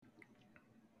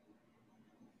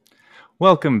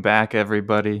Welcome back,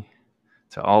 everybody,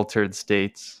 to Altered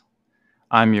States.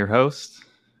 I'm your host,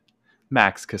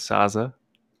 Max Casaza,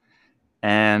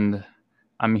 and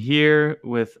I'm here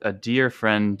with a dear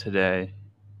friend today,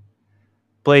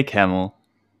 Blake Hemmel.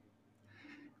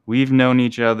 We've known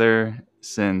each other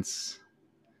since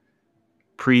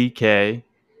pre-K,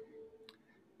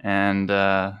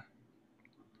 and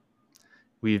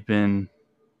we've been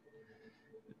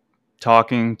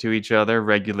talking to each other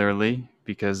regularly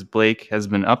because Blake has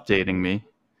been updating me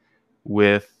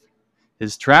with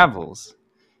his travels.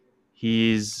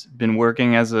 He's been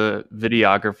working as a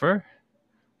videographer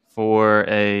for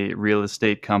a real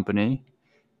estate company,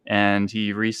 and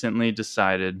he recently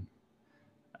decided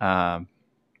uh,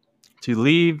 to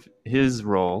leave his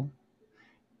role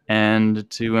and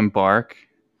to embark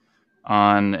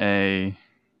on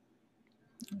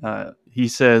he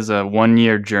says, a 1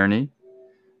 year journey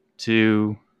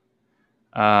to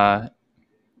uh,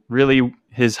 really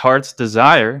his heart's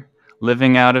desire,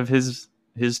 living out of his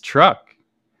truck.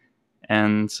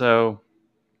 And so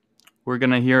we're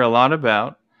going to hear a lot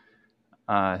about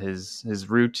his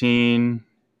routine,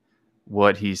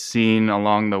 what he's seen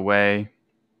along the way,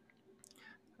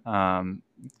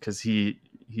 because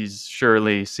he's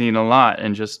surely seen a lot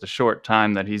in just a short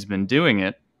time that he's been doing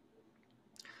it.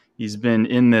 He's been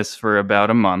in this for about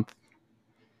a month,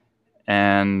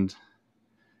 and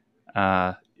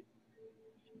uh,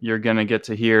 you're going to get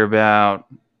to hear about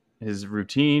his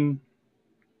routine,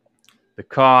 the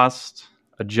cost,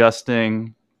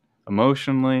 adjusting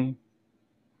emotionally,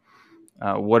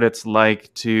 what it's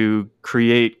like to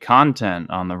create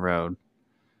content on the road,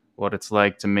 what it's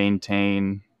like to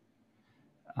maintain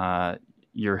uh,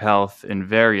 your health in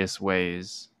various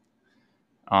ways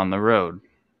on the road,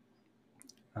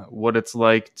 what it's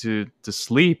like to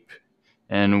sleep,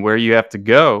 and where you have to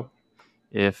go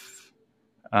if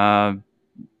uh,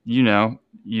 you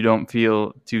don't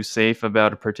feel too safe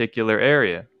about a particular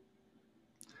area.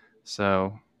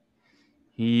 So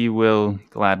he will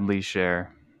gladly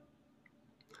share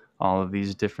all of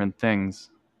these different things.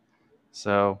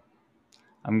 So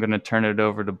I'm going to turn it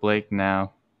over to Blake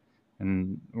now,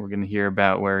 and we're going to hear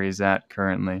about where he's at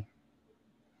currently.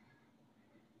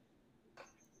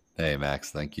 Hey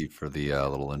Max, thank you for the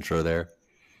little intro there.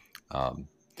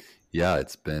 Yeah,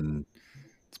 it's been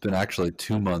actually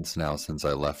 2 months now since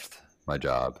I left my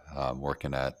job,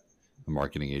 working at a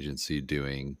marketing agency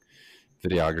doing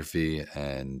videography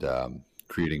and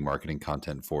creating marketing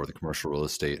content for the commercial real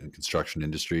estate and construction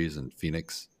industries in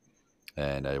Phoenix.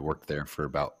 And I worked there for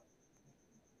about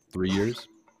 3 years.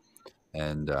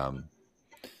 And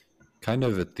kind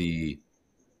of at the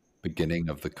beginning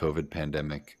of the COVID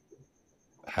pandemic,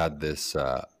 had this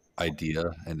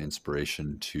idea and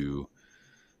inspiration to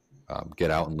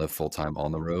get out and live full time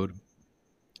on the road.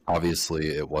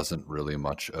 Obviously, it wasn't really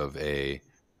much of a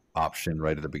option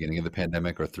right at the beginning of the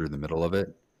pandemic or through the middle of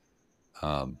it,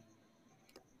 um,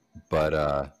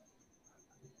 but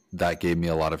that gave me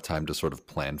a lot of time to sort of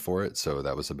plan for it. So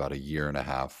that was about a year and a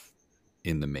half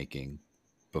in the making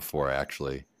before I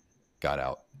actually got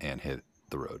out and hit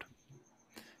the road.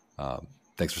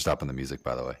 Thanks for stopping the music,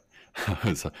 by the way. It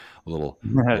was a little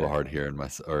hard hearing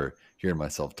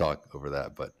myself talk over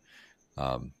that,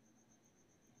 um,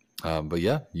 but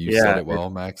yeah, you said Yeah, it well,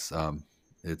 Max.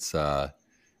 It's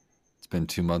it's been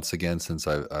 2 months again since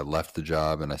I left the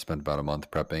job, and I spent about a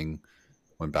month prepping.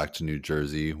 Went back to New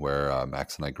Jersey, where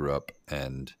Max and I grew up,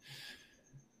 and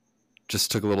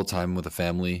just took a little time with the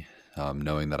family,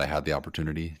 knowing that I had the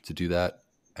opportunity to do that,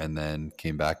 and then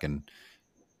came back and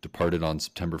departed on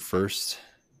September 1st.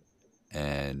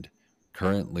 And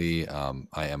currently,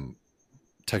 I am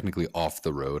technically off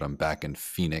the road. I'm back in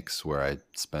Phoenix, where I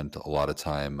spent a lot of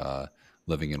time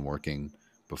living and working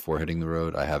before hitting the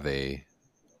road. I have a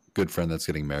good friend that's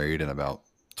getting married in about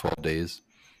 12 days.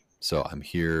 So I'm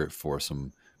here for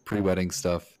some pre-wedding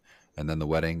stuff and then the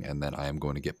wedding. And then I am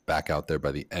going to get back out there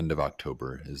by the end of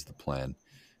October is the plan,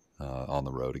 on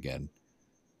the road again.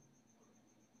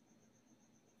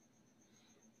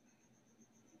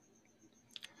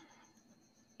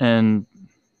 And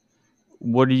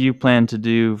what do you plan to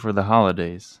do for the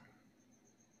holidays?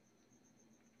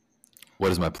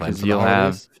 What is my plan Because for the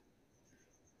holidays?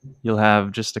 you'll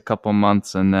have just a couple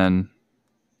months, and then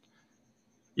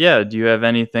yeah, do you have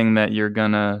anything that you're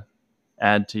gonna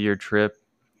add to your trip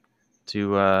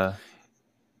to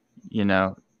you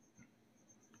know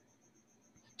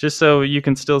just so you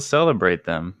can still celebrate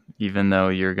them, even though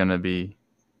you're gonna be,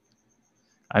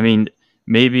 I mean,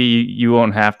 maybe you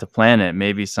won't have to plan it.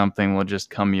 Maybe something will just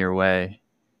come your way,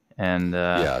 and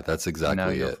Yeah, that's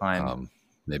exactly you'll it. find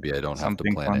Maybe I don't have to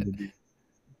something plan fun it. to do.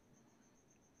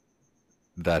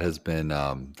 that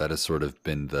has sort of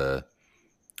been the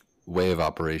way of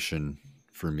operation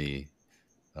for me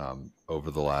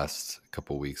over the last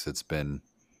couple weeks. It's been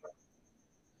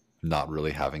not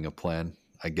really having a plan,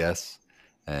 I guess,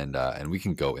 and we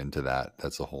can go into that.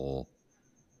 That's a whole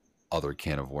other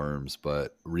can of worms.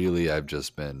 But really, I've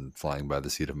just been flying by the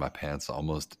seat of my pants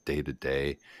almost day to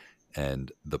day,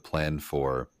 and the plan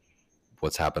for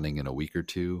what's happening in a week or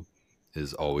two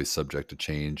is always subject to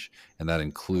change, and that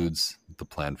includes the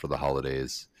plan for the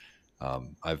holidays.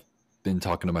 I've been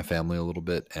talking to my family a little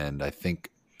bit, and I think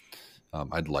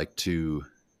I'd like to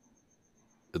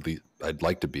I'd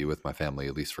like to be with my family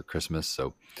at least for Christmas.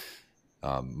 So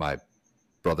my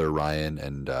brother Ryan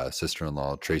and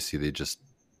sister-in-law Tracy, they just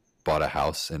bought a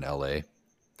house in LA,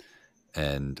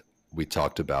 and we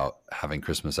talked about having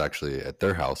Christmas actually at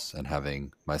their house and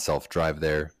having myself drive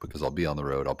there because I'll be on the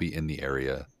road. I'll be in the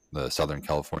area, the Southern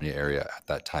California area at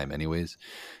that time, anyways.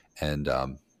 And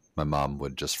my mom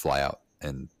would just fly out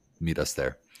and meet us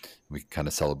there. We could kind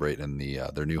of celebrate in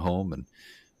their new home and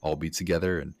all be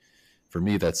together. And for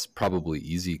me, that's probably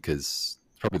easy because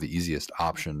it's probably the easiest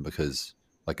option because,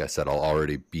 like I said, I'll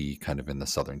already be kind of in the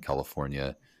Southern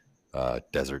California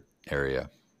desert area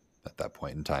at that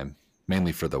point in time,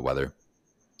 mainly for the weather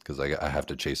because I have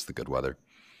to chase the good weather.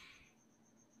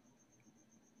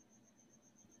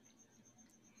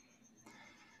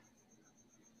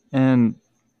 And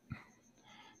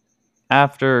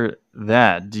after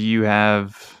that, do you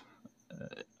have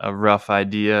a rough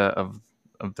idea of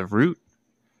the route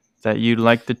that you'd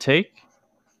like to take?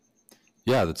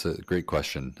 Yeah, that's a great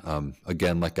question.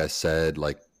 Again, like I said,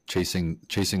 like chasing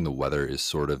the weather is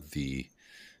sort of the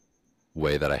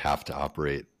way that I have to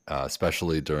operate,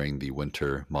 especially during the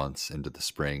winter months into the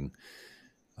spring.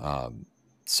 Um,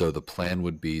 so the plan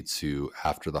would be to,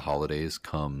 after the holidays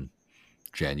come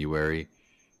January,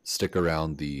 stick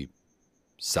around the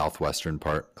southwestern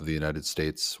part of the United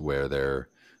States where there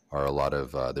are a lot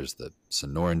of, there's the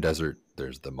Sonoran Desert,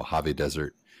 there's the Mojave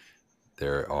Desert.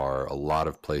 There are a lot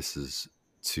of places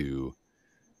to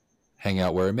hang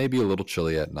out where it may be a little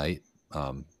chilly at night,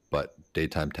 but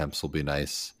daytime temps will be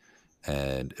nice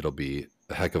and it'll be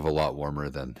a heck of a lot warmer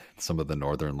than some of the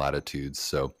northern latitudes.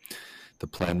 So the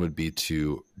plan would be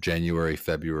to January,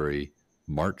 February,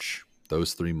 March.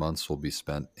 Those 3 months will be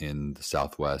spent in the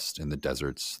Southwest, in the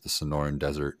deserts, the Sonoran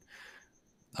Desert.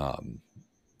 Um,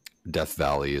 Death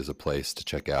Valley is a place to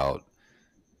check out.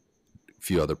 A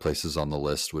few other places on the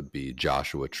list would be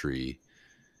Joshua Tree,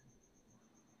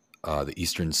 the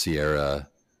Eastern Sierra,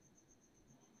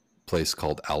 place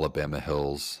called Alabama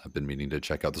Hills. I've been meaning to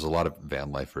check out. There's a lot of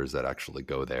van lifers that actually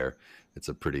go there. It's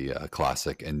a pretty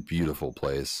classic and beautiful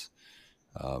place.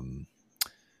 Um,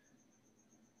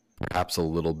 Perhaps a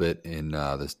little bit in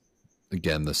this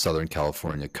again the Southern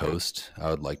California coast. I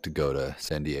would like to go to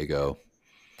San Diego,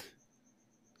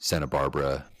 Santa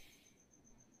Barbara,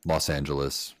 Los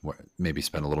Angeles. Maybe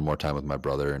spend a little more time with my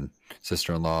brother and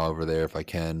sister-in-law over there if I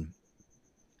can.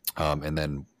 And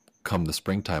then come the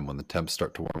springtime when the temps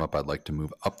start to warm up, I'd like to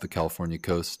move up the California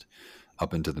coast,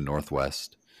 up into the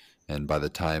Northwest. And by the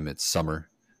time it's summer,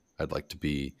 I'd like to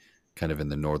be kind of in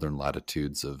the northern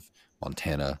latitudes of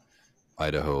Montana,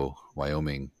 Idaho,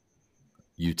 Wyoming,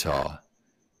 Utah,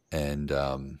 and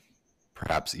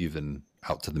perhaps even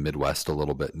out to the Midwest a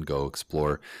little bit and go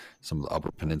explore some of the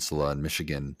Upper Peninsula and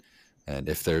Michigan. And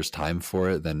if there's time for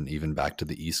it, then even back to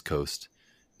the East Coast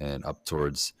and up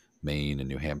towards Maine and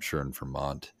New Hampshire and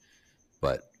Vermont.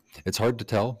 But it's hard to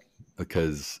tell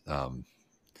because,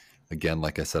 again,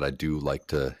 like I said, I do like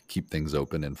to keep things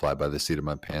open and fly by the seat of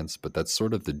my pants. But that's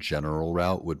sort of the general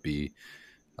route would be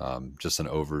just an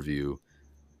overview,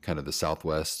 kind of the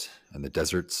Southwest and the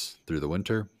deserts through the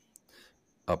winter,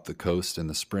 up the coast in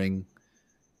the spring,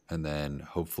 and then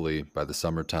hopefully by the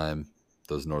summertime,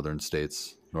 those northern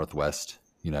states, Northwest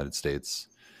United States,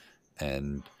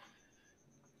 and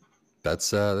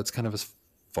that's kind of as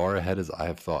far ahead as I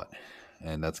have thought,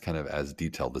 and that's kind of as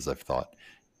detailed as I've thought.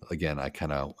 Again, I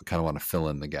kind of want to fill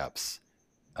in the gaps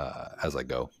as I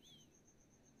go.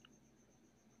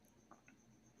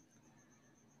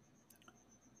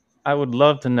 I would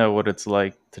love to know what it's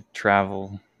like to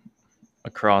travel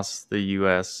across the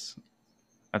US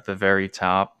at the very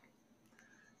top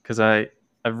because I've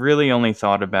really only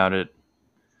thought about it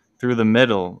through the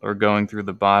middle or going through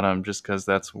the bottom just because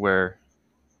that's where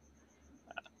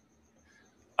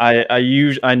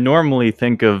I normally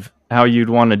think of how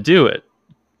you'd want to do it.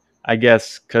 I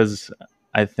guess because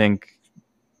I think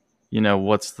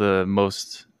what's the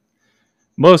most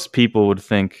people would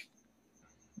think,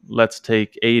 let's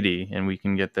take 80 and we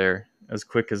can get there as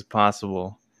quick as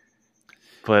possible.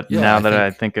 But Yeah, now that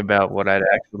I think about what I'd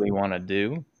actually want to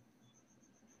do,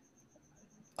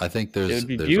 I think it would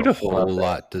be there's a beautiful up whole there.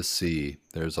 lot to see.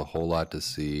 There's a whole lot to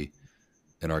see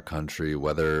in our country.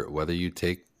 Whether you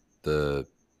take the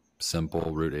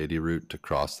simple Route 80 route to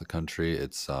cross the country,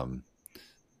 it's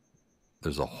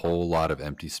there's a whole lot of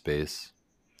empty space,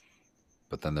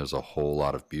 but then there's a whole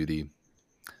lot of beauty.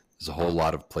 There's a whole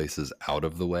lot of places out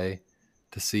of the way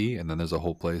to see, and then there's a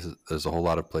whole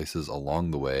lot of places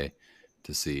along the way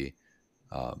to see.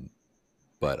 Um,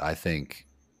 but I think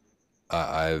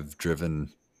I've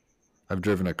driven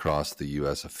across the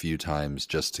U.S. a few times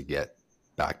just to get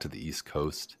back to the East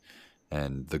Coast,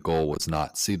 and the goal was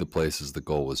not see the places. The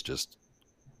goal was just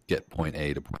get point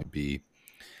A to point B,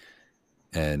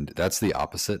 and that's the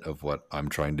opposite of what I'm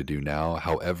trying to do now.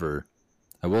 However,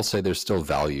 I will say there's still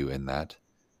value in that,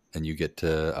 and you get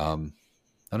to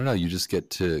I don't know, you just get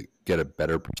to get a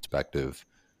better perspective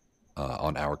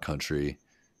on our country,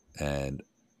 and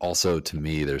also to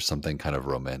me, there's something kind of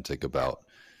romantic about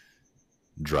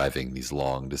driving these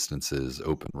long distances,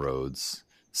 open roads,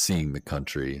 seeing the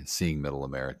country, seeing Middle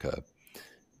America.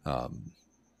 Um,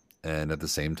 and at the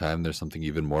same time, there's something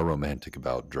even more romantic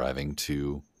about driving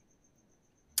to,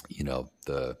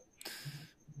 the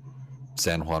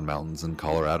San Juan Mountains in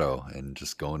Colorado and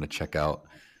just going to check out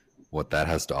what that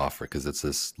has to offer, because it's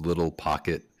this little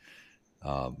pocket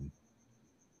um,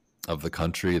 of the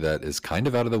country that is kind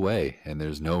of out of the way, and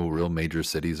there's no real major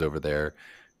cities over there,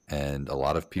 and a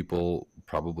lot of people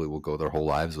probably will go their whole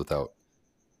lives without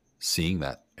seeing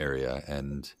that area,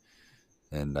 and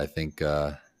I think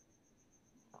I'm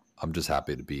just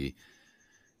happy to be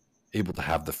able to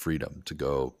have the freedom to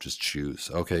go just choose.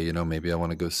 Okay, maybe I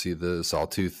want to go see the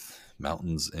Sawtooth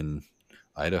Mountains in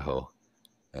Idaho,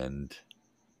 and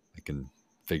I can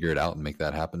figure it out and make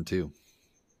that happen too.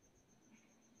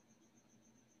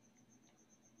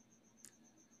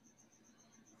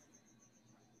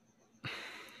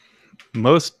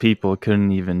 Most people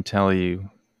couldn't even tell you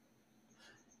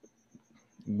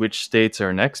which states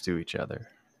are next to each other.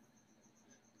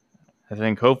 I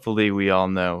think hopefully we all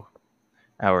know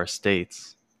our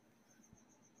states,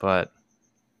 but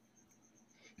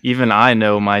even I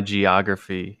know my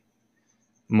geography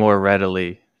more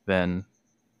readily than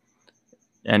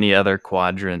any other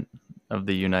quadrant of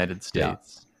the United Yeah,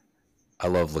 States. I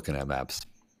love looking at maps.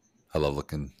 I love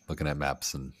looking at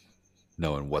maps and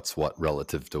knowing what's what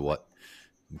relative to what.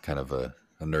 I'm kind of a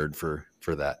nerd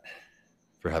for that,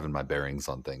 for having my bearings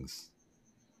on things.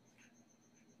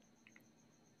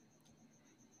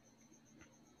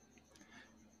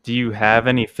 Do you have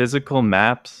any physical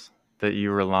maps that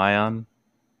you rely on?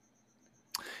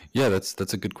 Yeah,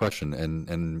 that's a good question,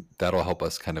 and that'll help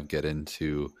us kind of get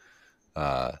into,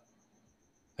 uh,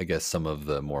 I guess, some of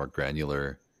the more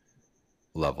granular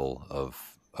level of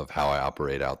how I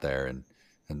operate out there, and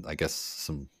I guess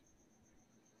some,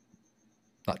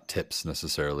 not tips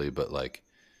necessarily, but like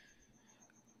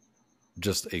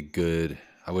just a good,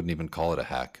 I wouldn't even call it a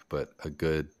hack, but a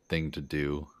good thing to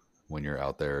do when you're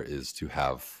out there is to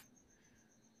have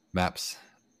maps,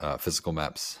 physical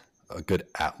maps. A good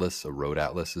atlas, a road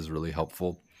atlas, is really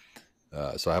helpful.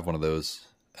 So I have one of those,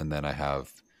 and then I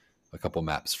have a couple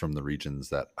maps from the regions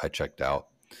that I checked out.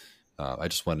 I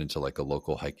just went into like a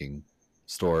local hiking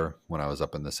store when I was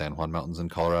up in the San Juan Mountains in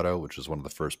Colorado, which was one of the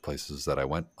first places that I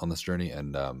went on this journey.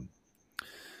 And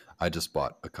I just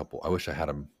bought a couple. I wish I had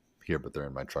them here, but they're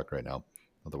in my truck right now.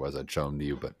 Otherwise, I'd show them to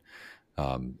you. But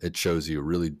it shows you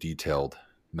really detailed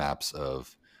maps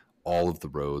of all of the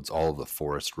roads, all of the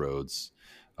forest roads,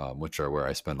 which are where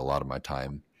I spend a lot of my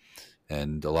time.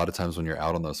 And a lot of times when you're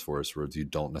out on those forest roads, you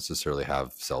don't necessarily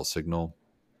have cell signal.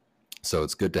 So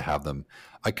it's good to have them.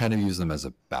 I kind of use them as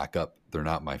a backup. Um,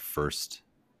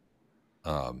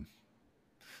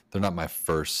 they're not my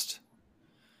first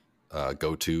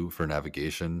go-to for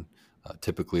navigation.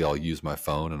 Typically, I'll use my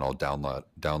phone and I'll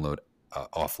download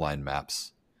offline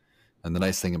maps. And the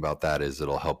nice thing about that is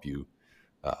it'll help you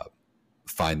uh,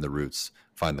 find the routes,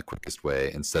 find the quickest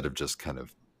way instead of just kind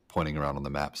of pointing around on the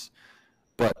maps.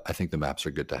 But I think the maps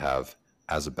are good to have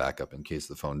as a backup in case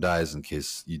the phone dies, in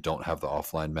case you don't have the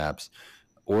offline maps,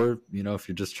 or if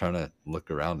you're just trying to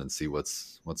look around and see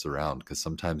what's around, because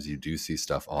sometimes you do see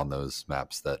stuff on those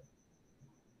maps that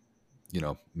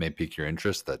may pique your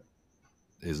interest that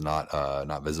is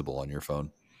not visible on your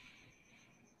phone.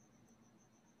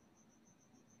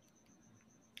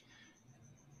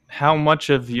 How much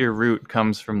of your route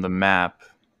comes from the map,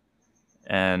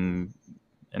 and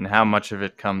how much of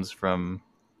it comes from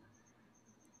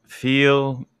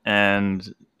feel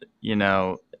and you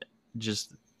know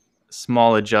just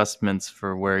small adjustments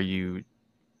for where you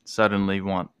suddenly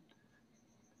want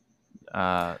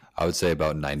uh, I would say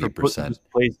about for 90% just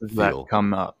places that feel.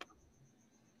 come up.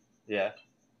 Yeah.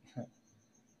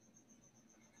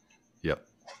 Yep.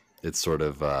 It's sort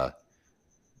of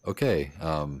okay.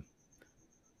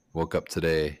 Woke up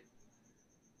today.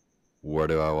 Where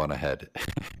do I want to head?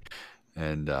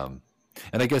 and and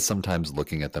I guess sometimes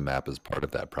looking at the map is part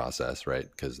of that process, right?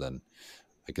 Because then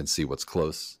I can see what's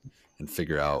close and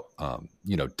figure out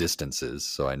distances.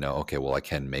 So I know, okay, well, I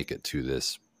can make it to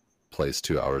this place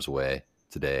 2 hours away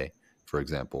today, for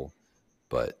example.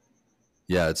 But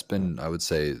yeah, it's been, I would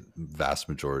say, vast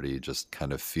majority just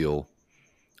kind of feel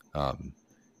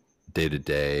day to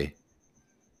day.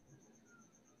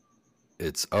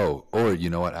 It's or you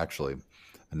know what? Actually,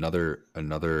 another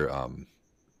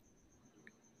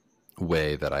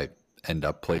way that I end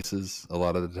up places a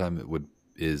lot of the time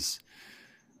is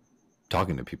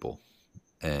talking to people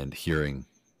and hearing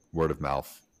word of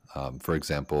mouth. For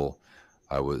example,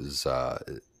 I was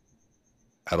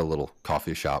at a little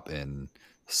coffee shop in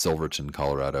Silverton,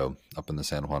 Colorado, up in the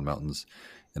San Juan Mountains,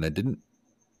 and I didn't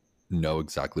know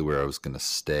exactly where I was going to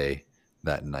stay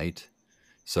that night.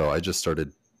 So I just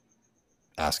started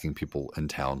asking people in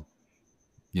town,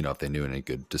 if they knew any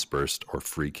good dispersed or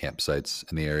free campsites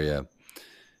in the area.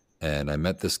 And I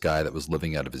met this guy that was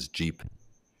living out of his Jeep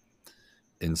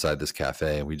inside this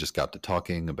cafe, and we just got to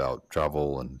talking about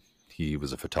travel, and he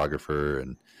was a photographer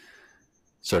and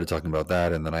started talking about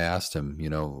that. And then I asked him,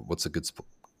 what's a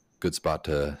good spot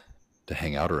to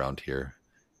hang out around here,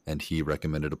 and he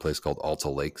recommended a place called Alta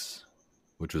Lakes,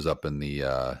 which was up in the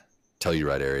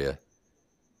Telluride area.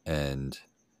 And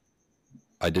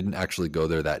I didn't actually go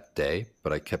there that day,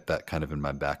 but I kept that kind of in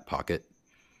my back pocket.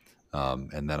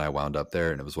 And then I wound up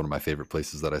there, and it was one of my favorite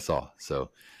places that I saw.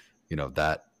 So,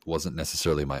 that wasn't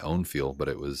necessarily my own feel, but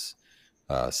it was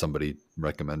somebody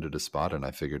recommended a spot, and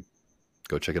I figured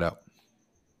go check it out.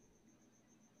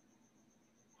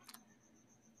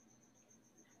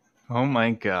 Oh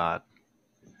my God.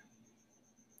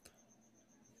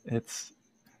 It's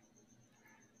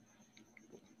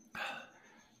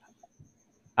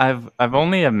I've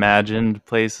only imagined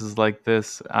places like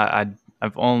this.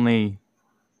 I've only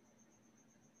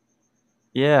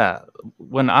yeah.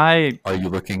 When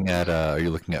Are you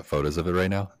looking at photos of it right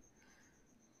now?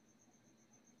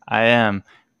 I am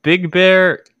Big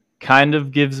Bear kind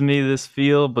of gives me this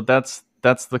feel, but that's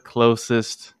the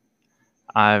closest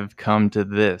I've come to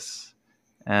this.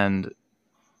 And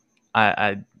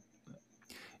I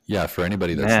Yeah, for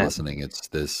anybody that's man, listening, it's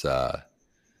this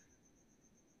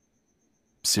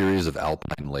series of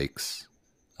alpine lakes,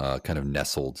 kind of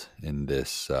nestled in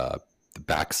this the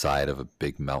backside of a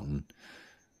big mountain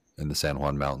in the San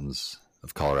Juan Mountains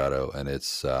of Colorado, and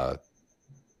it's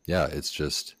yeah, it's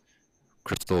just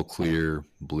crystal clear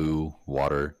blue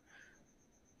water,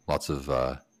 lots of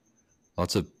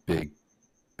big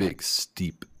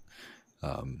steep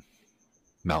um,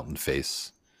 mountain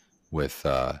face with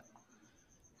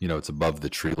it's above the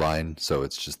tree line, so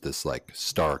it's just this like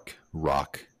stark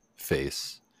rock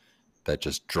face that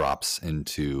just drops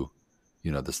into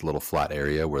this little flat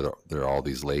area where there are all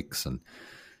these lakes, and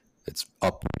it's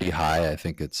up pretty high. I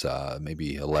think it's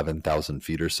maybe 11,000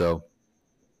 feet or so.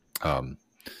 um,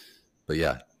 but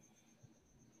yeah,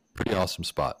 pretty awesome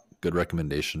spot, good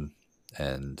recommendation,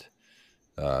 and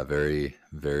very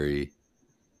very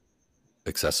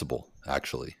accessible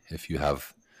actually. If you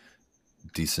have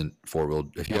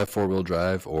four-wheel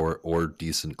drive or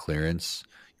decent clearance,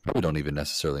 you probably don't even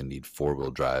necessarily need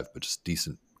four-wheel drive, but just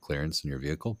decent clearance in your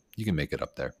vehicle, you can make it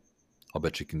up there. I'll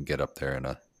bet you can get up there in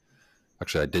a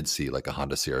actually I did see like a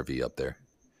Honda CRV up there.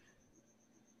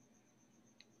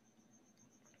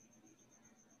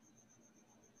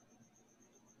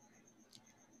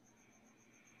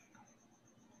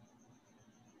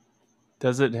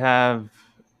 does it have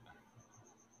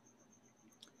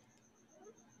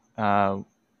uh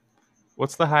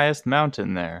what's the highest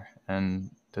mountain there? And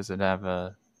does it have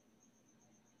a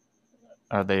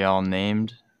are they all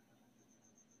named?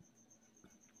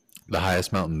 The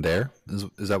highest mountain there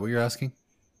is that what you're asking,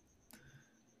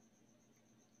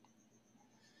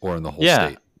 or in the whole Yeah,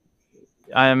 state?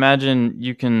 I imagine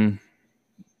you can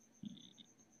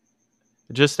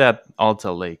just at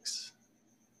Alta Lakes.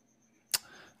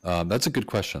 That's a good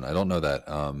question. I don't know that.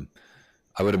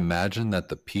 I would imagine that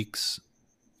the peaks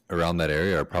around that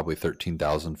area are probably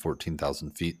 13,000,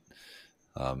 14,000 feet,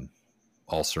 um,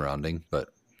 all surrounding, but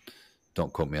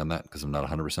don't quote me on that because I'm not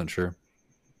 100% sure.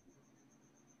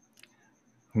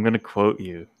 I'm gonna quote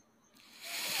you,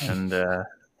 and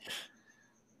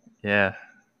yeah,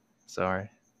 sorry.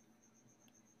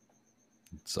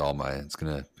 It's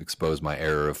going to expose my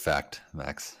error of fact,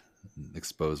 Max.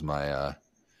 Expose my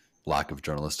lack of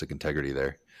journalistic integrity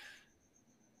there.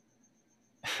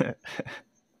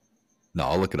 No,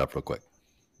 I'll look it up real quick.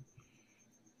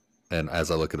 And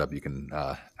as I look it up, you can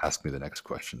ask me the next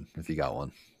question if you got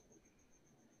one.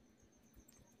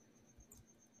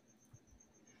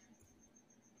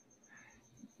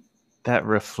 That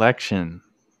reflection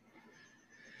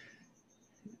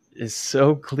is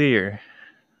so clear.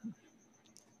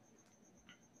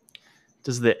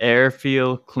 Does the air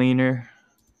feel cleaner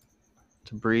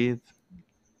to breathe?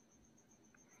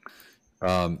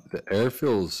 The air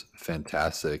feels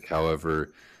fantastic.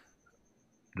 However,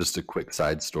 just a quick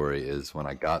side story is when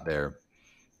I got there,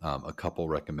 a couple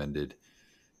recommended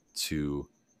to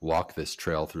walk this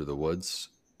trail through the woods,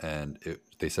 and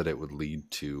they said it would lead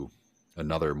to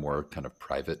another more kind of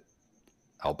private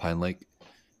alpine lake.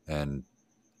 And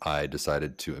I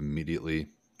decided to immediately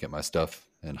get my stuff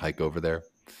and hike over there.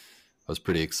 I was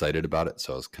pretty excited about it,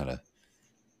 so I was kind of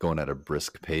going at a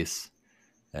brisk pace.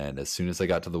 And as soon as I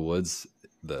got to the woods,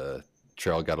 the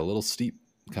trail got a little steep,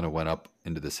 kind of went up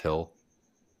into this hill,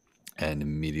 and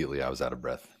immediately I was out of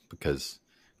breath because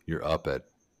you're up at,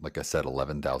 like I said,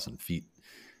 11,000 feet,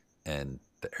 and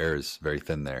the air is very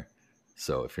thin there.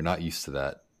 So if you're not used to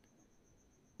that,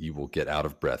 you will get out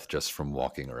of breath just from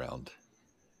walking around.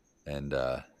 And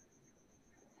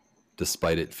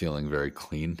despite it feeling very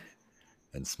clean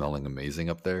and smelling amazing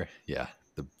up there, yeah,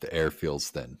 the air feels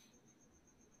thin.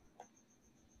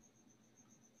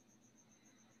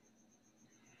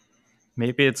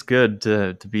 Maybe it's good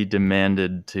to be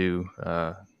demanded to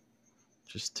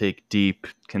just take deep,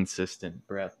 consistent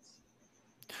breaths.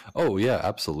 Oh yeah,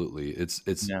 absolutely.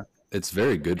 Yeah. It's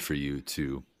very good for you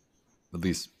to, at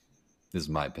least this is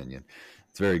my opinion,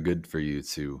 it's very good for you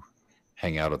to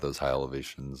hang out at those high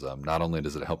elevations. Not only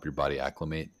does it help your body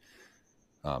acclimate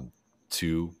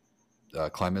to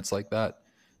climates like that,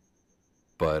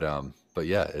 but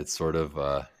yeah, it sort of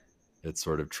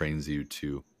trains you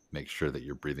to make sure that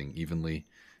you're breathing evenly,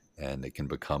 and it can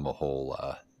become a whole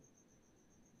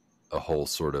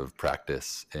sort of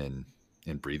practice in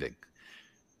breathing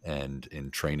and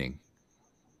in training,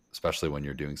 especially when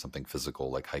you're doing something physical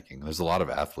like hiking. There's a lot of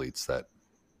athletes that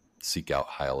seek out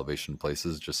high elevation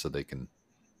places just so they can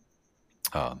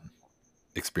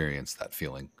experience that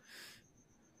feeling.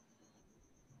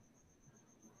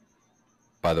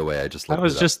 By the way, I just I looked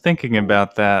was it up. just thinking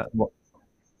about that.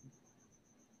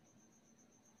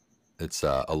 It's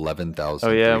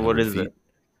Oh yeah, what 11,300 is it? feet.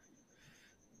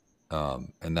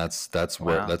 And that's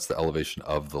where Wow. that's the elevation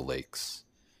of the lakes.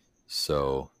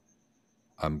 So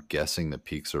I'm guessing the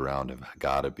peaks around have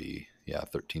got to be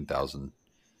 13,000,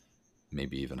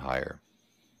 maybe even higher.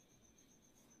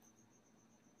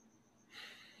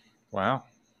 Wow.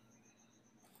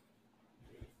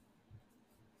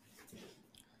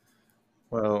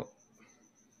 Well,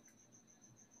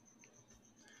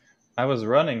 I was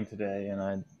running today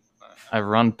and I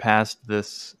run past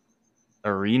this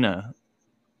arena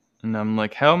and I'm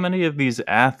like, how many of these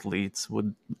athletes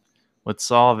would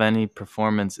solve any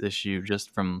performance issue just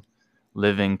from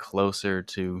living closer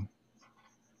to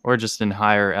or just in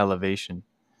higher elevation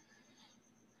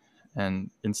and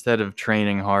instead of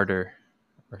training harder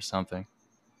or something.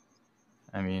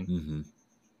 I mean, Mm-hmm.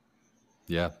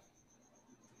 Yeah.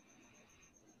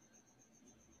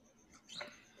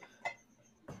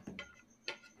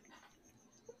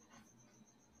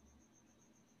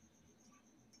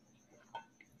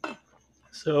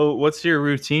 so what's your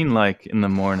routine like in the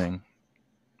morning?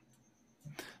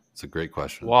 It's a great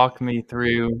question. Walk me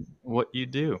through what you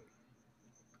do.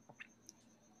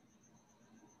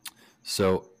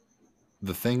 So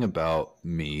the thing about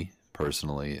me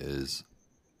personally is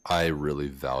I really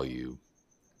value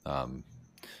um,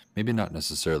 maybe not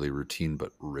necessarily routine,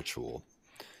 but ritual.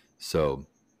 So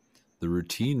the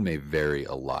routine may vary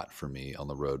a lot for me on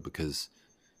the road because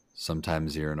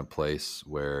sometimes you're in a place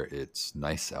where it's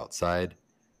nice outside.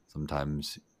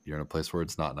 Sometimes you're in a place where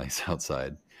it's not nice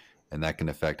outside. And that can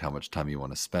affect how much time you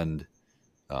want to spend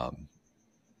um,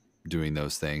 doing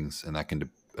those things. And that can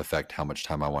affect how much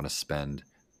time I want to spend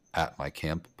at my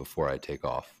camp before I take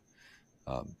off.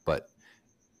 But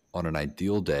on an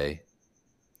ideal day,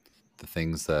 the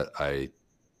things that I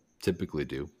typically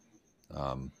do,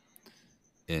 um,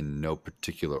 in no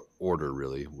particular order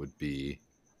really, would be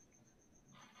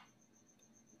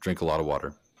drink a lot of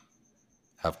water,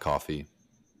 have coffee,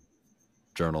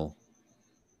 journal,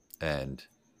 and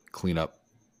clean up,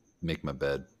 make my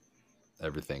bed,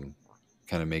 everything,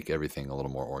 kind of make everything a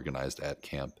little more organized at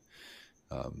camp.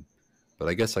 Um, but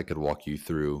I guess I could walk you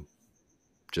through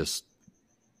just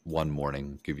one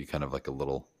morning, give you kind of like a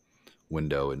little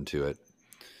window into it.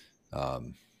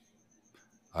 Um,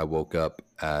 I woke up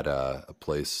at a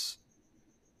place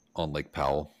on Lake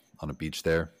Powell on a beach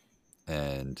there,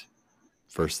 and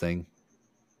first thing,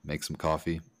 make some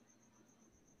coffee.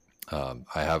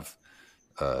 I have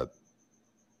a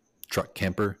truck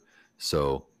camper,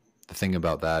 so the thing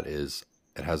about that is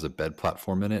it has a bed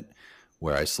platform in it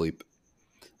where I sleep.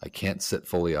 I can't sit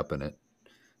fully up in it,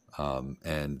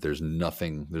 and there's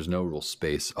no real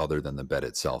space other than the bed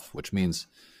itself, which means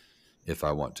if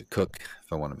I want to cook,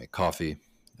 if I want to make coffee,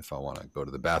 if I want to go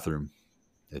to the bathroom,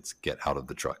 it's get out of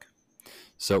the truck.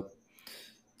 So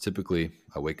typically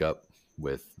I wake up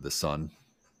with the sun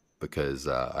because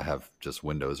I have just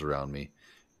windows around me,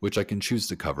 which I can choose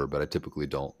to cover, but I typically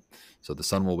don't. So the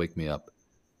sun will wake me up,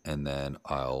 and then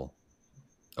I'll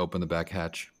open the back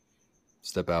hatch,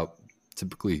 step out.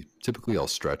 Typically I'll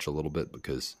stretch a little bit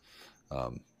because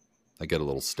um, I get a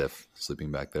little stiff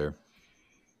sleeping back there.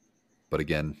 But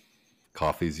again,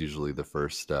 coffee is usually the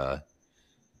first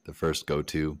go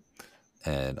to,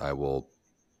 and I will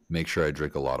make sure I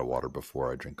drink a lot of water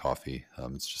before I drink coffee.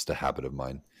 It's just a habit of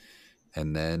mine.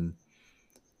 And then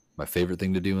my favorite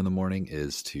thing to do in the morning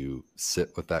is to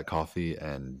sit with that coffee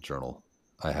and journal.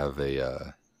 I have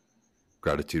a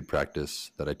gratitude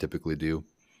practice that I typically do,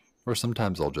 or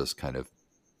sometimes I'll just kind of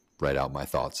write out my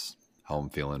thoughts, how I'm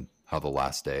feeling, how the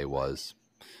last day was,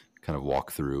 kind of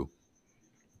walk through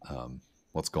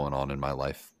what's going on in my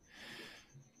life.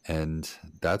 And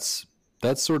that's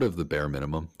sort of the bare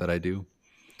minimum that I do.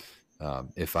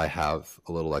 If I have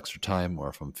a little extra time, or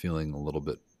if I'm feeling a little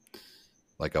bit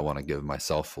like I want to give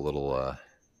myself a little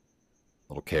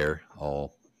care,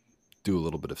 I'll do a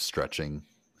little bit of stretching.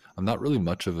 I'm not really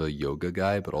much of a yoga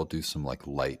guy, but I'll do some like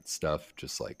light stuff,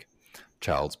 just like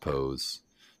child's pose,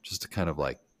 just to kind of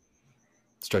like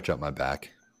stretch out my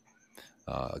back.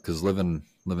 Because living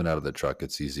out of the truck,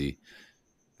 it's easy,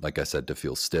 like I said, to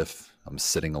feel stiff. I'm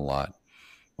sitting a lot.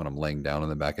 When I'm laying down in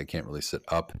the back, I can't really sit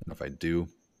up. And if I do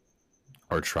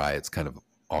or try, it's kind of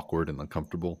awkward and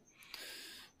uncomfortable.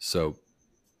 So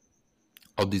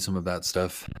I'll do some of that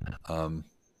stuff. Um,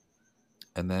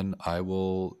 and then I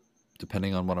will,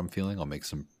 depending on what I'm feeling, I'll make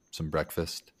some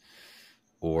breakfast,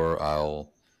 or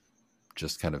I'll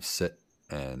just kind of sit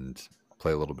and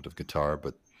play a little bit of guitar.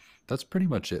 But that's pretty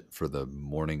much it for the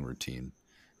morning routine.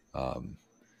 Um,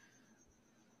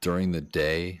 During the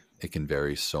day, it can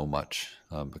vary so much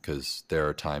because there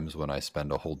are times when I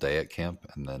spend a whole day at camp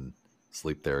and then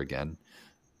sleep there again.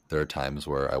 There are times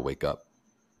where I wake up,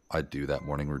 I do that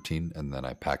morning routine, and then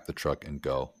I pack the truck and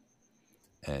go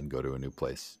to a new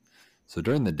place. So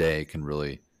during the day,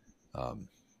 um,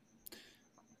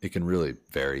 it can really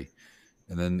vary.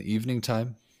 And then the evening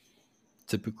time,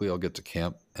 typically I'll get to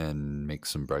camp and make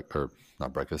or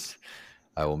not breakfast.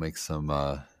 I will make some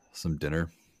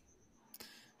dinner.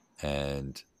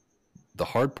 And the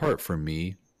hard part for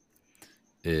me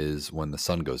is when the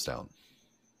sun goes down,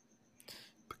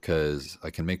 because I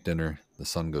can make dinner, the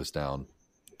sun goes down,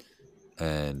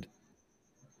 and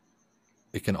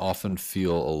it can often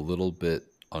feel a little bit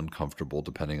uncomfortable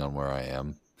depending on where I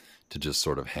am to just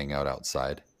sort of hang out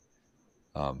outside.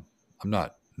 Um, I'm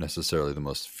not necessarily the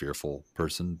most fearful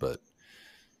person, but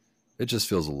it just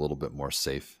feels a little bit more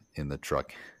safe in the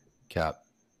truck cap,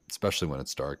 especially when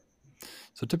it's dark.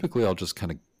 So typically I'll just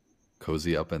kind of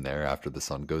cozy up in there after the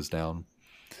sun goes down.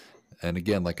 And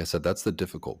again, like I said, that's the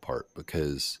difficult part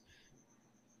because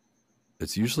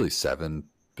it's usually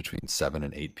between 7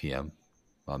 and 8 p.m.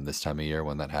 This time of year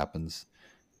when that happens.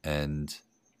 And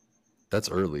that's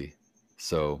early.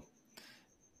 So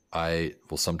I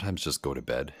will sometimes just go to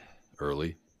bed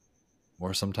early,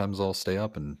 or sometimes I'll stay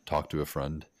up and talk to a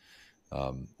friend,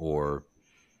 or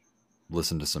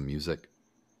listen to some music,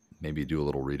 maybe do a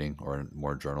little reading or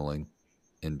more journaling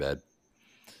in bed.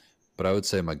 But I would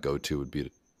say my go-to would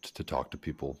be to talk to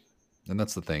people. And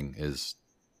that's the thing, is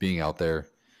being out there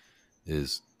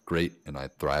is great, and I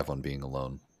thrive on being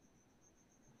alone.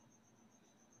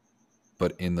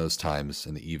 But in those times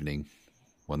in the evening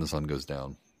when the sun goes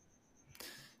down,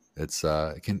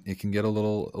 it can get a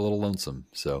little lonesome.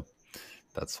 So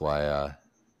that's why I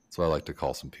like to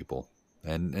call some people,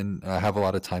 and I have a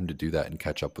lot of time to do that and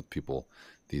catch up with people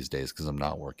these days because I'm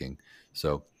not working.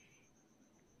 So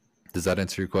does that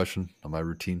answer your question on my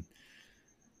routine?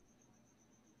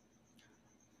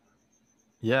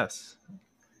 Yes,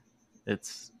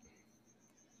 it's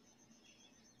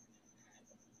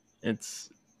it's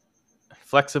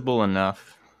flexible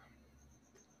enough,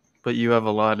 but you have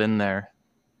a lot in there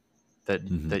that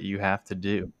Hmm. that you have to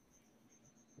do.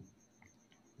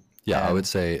 Yeah, I would And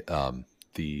say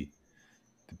the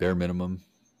bare minimum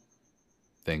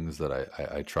things that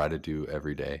I try to do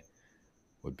every day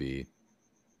would be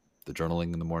the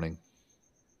journaling in the morning,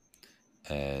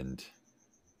 and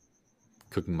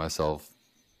cooking myself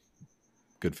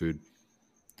good food.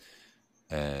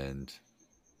 And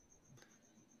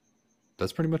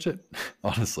that's pretty much it,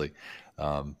 honestly.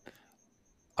 Um,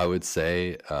 I would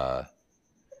say,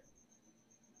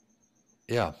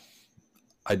 yeah,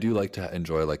 I do like to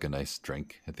enjoy like a nice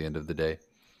drink at the end of the day,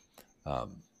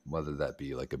 whether that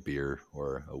be like a beer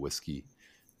or a whiskey.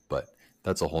 But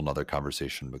that's a whole nother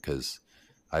conversation because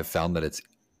I've found that it's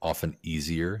often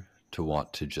easier to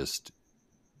want to just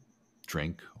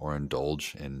drink or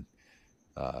indulge in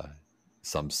uh,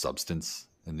 some substance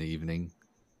in the evening.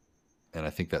 And I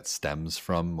think that stems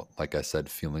from, like I said,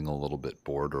 feeling a little bit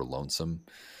bored or lonesome,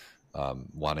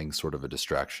 wanting sort of a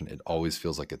distraction. It always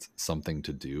feels like it's something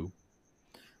to do,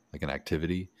 like an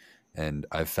activity. And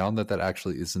I've found that that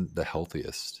actually isn't the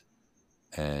healthiest.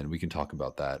 And we can talk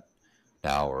about that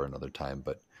now or another time.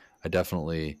 But I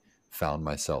definitely found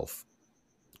myself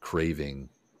craving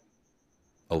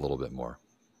a little bit more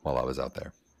while I was out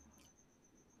there.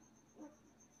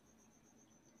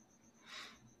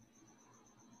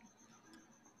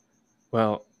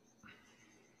 Well,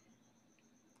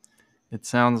 it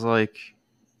sounds like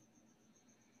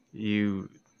you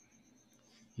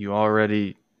you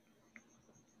already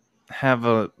have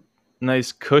a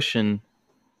nice cushion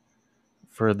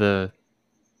for the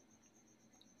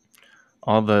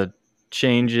all the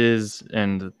changes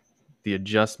and the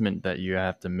adjustment that you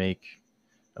have to make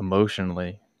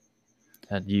emotionally.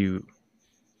 That you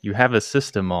have a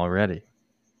system already,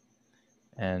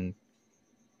 and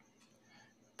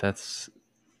that's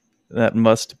that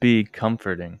must be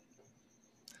comforting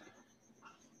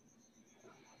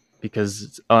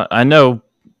because I know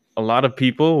a lot of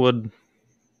people would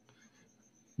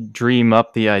dream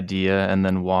up the idea and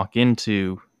then walk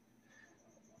into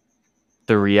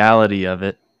the reality of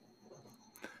it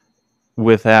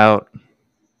without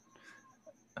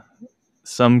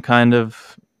some kind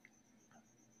of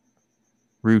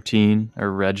routine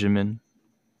or regimen,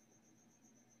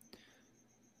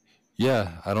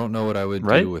 Yeah, I don't know what I would do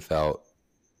right? without.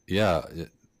 Yeah,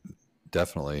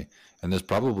 definitely. And there's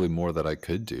probably more that I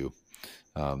could do,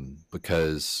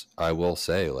 because I will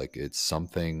say, like, it's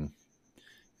something,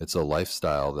 it's a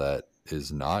lifestyle that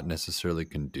is not necessarily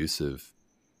conducive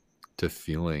to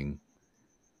feeling.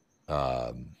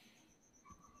 Um,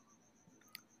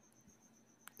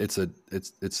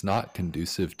 it's not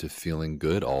conducive to feeling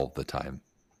good all the time.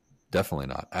 Definitely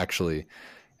not. Actually,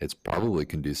 it's probably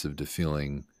conducive to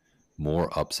feeling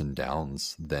more ups and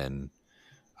downs than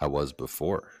I was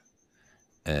before.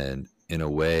 And in a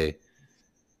way,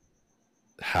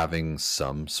 having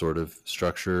some sort of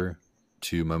structure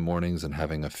to my mornings and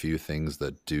having a few things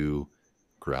that do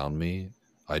ground me,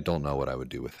 I don't know what I would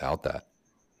do without that.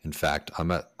 In fact, I'm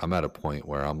at a point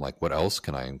where I'm like, what else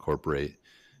can I incorporate?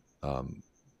 Um,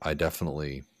 I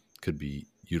definitely could be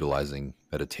utilizing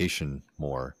meditation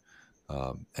more,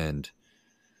 and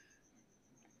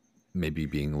maybe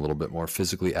being a little bit more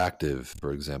physically active,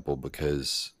 for example,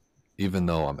 because even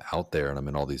though I'm out there and I'm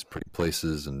in all these pretty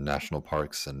places and national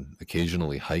parks and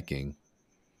occasionally hiking,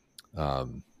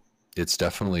 um, it's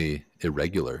definitely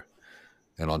irregular.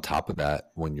 And on top of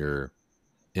that, when you're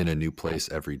in a new place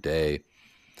every day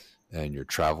and you're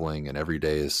traveling and every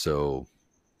day is so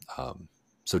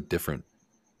different,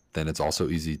 then it's also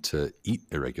easy to eat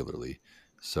irregularly.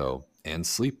 So, and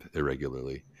sleep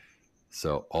irregularly.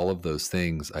 So all of those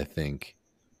things, I think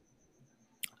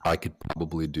I could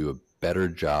probably do a better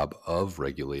job of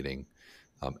regulating,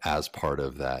 as part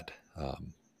of that,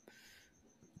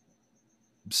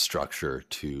 structure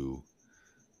to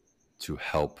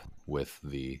help with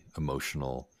the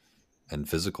emotional and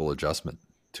physical adjustment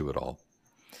to it all.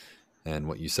 And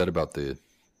what you said about the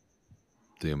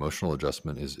emotional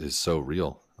adjustment is so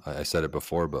real. I said it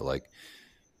before, but like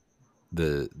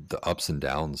the ups and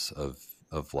downs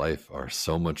of life are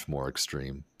so much more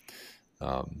extreme,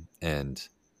 and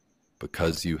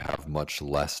because you have much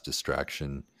less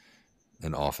distraction,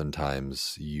 and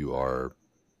oftentimes you are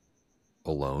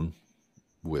alone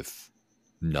with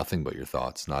nothing but your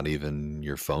thoughts, not even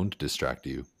your phone to distract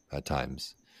you at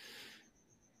times.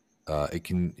 It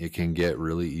can get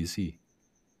really easy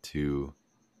to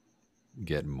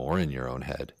get more in your own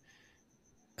head.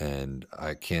 And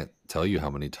I can't tell you how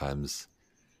many times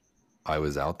I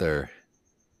was out there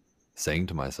saying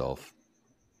to myself,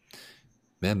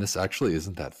 man, this actually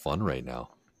isn't that fun right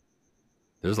now.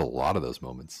 There's a lot of those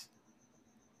moments.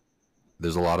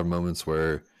 There's a lot of moments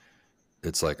where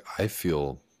it's like, I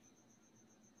feel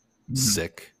Mhm.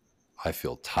 sick. I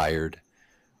feel tired.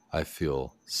 I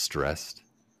feel stressed.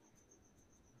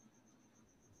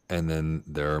 And then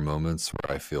there are moments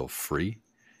where I feel free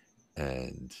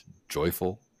and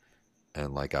joyful.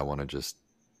 and like I want to just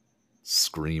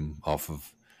scream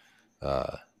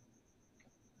uh,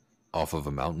 off of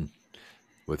a mountain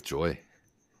with joy.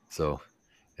 So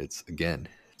it's again,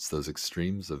 it's those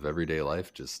extremes of everyday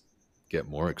life just get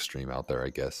more extreme out there, I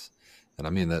guess. And I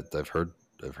mean that I've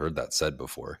heard that said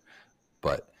before,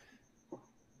 but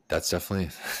that's definitely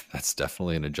that's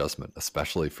definitely an adjustment,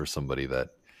 especially for somebody that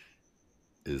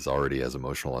is already as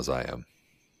emotional as I am.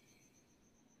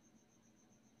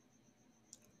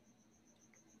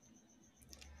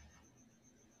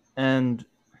 And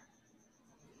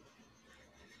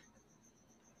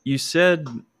you said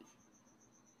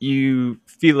you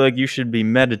feel like you should be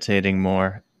meditating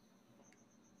more.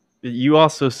 You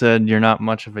also said you're not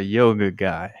much of a yoga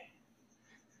guy.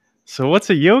 So what's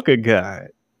a yoga guy?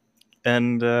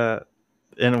 And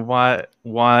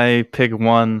why pick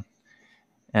one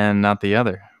and not the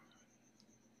other?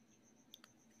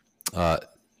 Uh,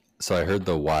 so I heard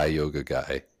the why yoga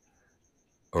guy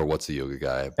or what's a yoga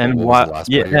guy, but And what was the why? last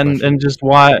Yeah, part of your question? and just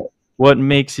why? What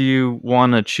makes you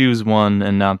want to choose one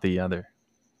and not the other?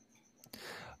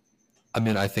 I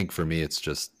mean, I think for me, it's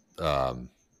just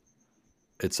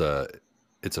it's a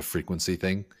it's a frequency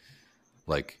thing,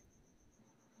 like,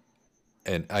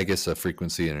 and I guess a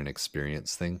frequency and an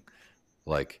experience thing.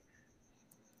 Like,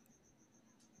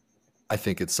 I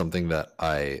think it's something that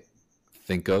I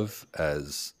think of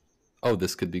as, oh,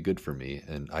 this could be good for me,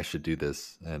 and I should do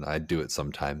this, and I do it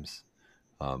sometimes,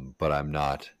 but I'm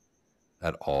not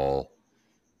at all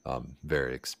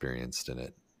very experienced in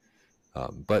it.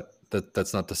 But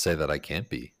that's not to say that I can't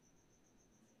be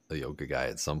a yoga guy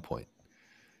at some point.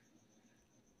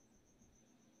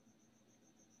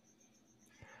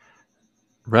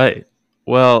 Right.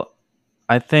 Well,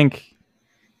 I think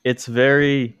it's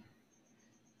very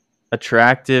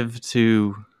attractive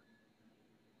to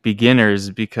beginners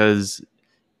because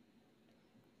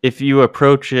if you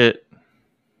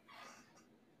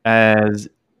as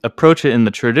approach it in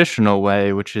the traditional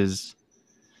way, which is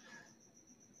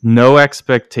no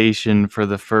expectation for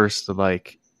the first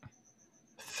like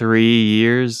 3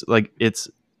 years, like it's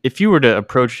if you were to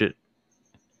approach it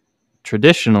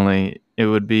traditionally, it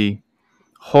would be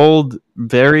hold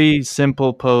very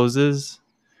simple poses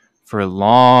for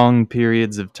long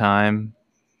periods of time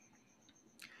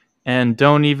and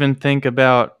don't even think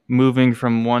about moving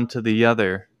from one to the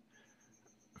other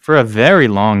for a very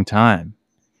long time.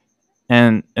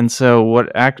 And so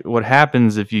what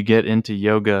happens if you get into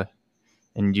yoga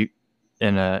and you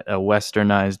in a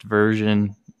westernized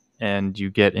version and you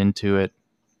get into it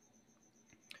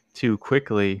too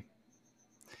quickly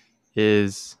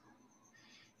is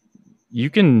you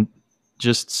can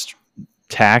just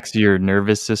tax your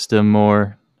nervous system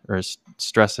more or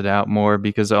stress it out more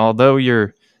because although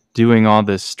you're doing all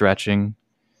this stretching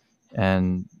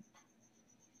and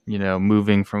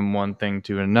moving from one thing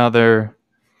to another,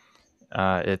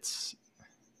 it's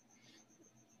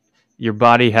your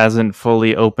body hasn't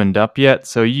fully opened up yet,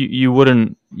 so you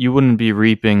wouldn't be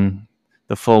reaping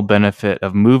the full benefit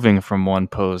of moving from one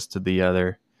pose to the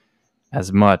other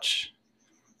as much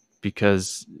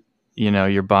because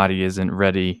your body isn't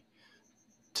ready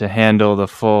to handle the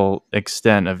full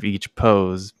extent of each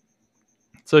pose.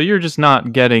 So you're just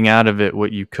not getting out of it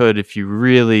what you could if you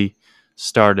really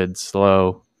started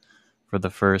slow for the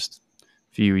first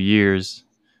few years.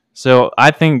 So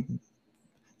I think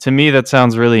to me that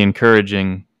sounds really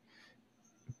encouraging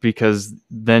because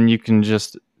then you can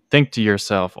just think to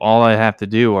yourself, all I have to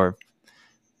do are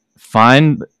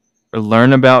find or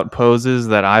learn about poses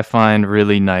that I find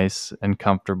really nice and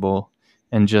comfortable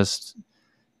and just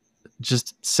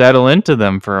settle into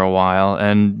them for a while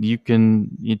and you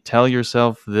tell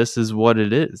yourself this is what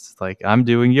it is. Like I'm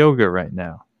doing yoga right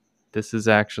now. This is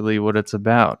actually what it's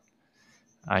about.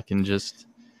 I can just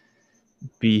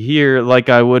be here like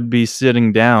I would be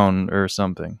sitting down or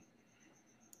something.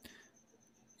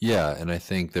 Yeah, and I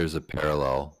think there's a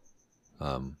parallel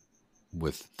um,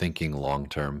 with thinking long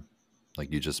term,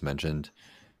 like you just mentioned,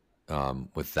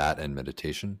 with that and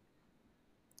meditation,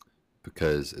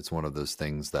 because it's one of those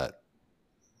things that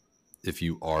if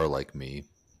you are like me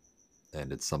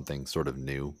and it's something sort of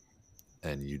new,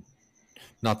 and you,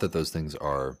 not that those things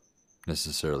are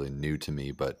necessarily new to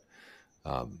me, but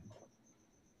um,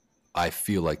 I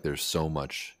feel like there's so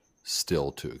much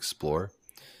still to explore.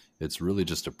 It's really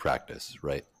just a practice,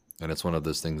 right? And it's one of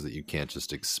those things that you can't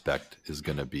just expect is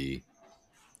going to be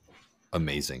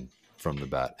amazing from the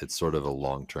bat. It's sort of a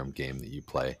long-term game that you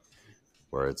play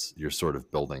where it's you're sort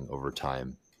of building over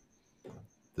time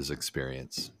this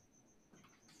experience.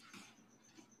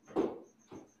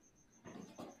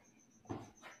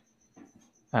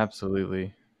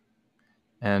 Absolutely.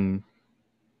 And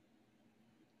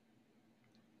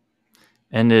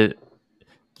And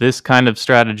this kind of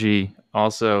strategy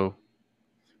also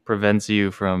prevents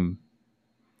you from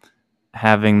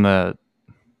having the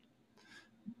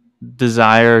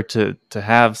desire to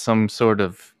have some sort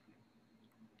of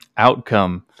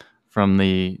outcome from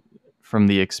the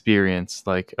experience.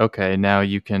 Like, okay, now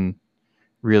you can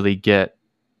really get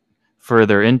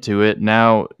further into it.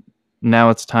 Now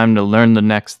it's time to learn the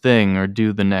next thing or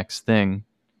do the next thing,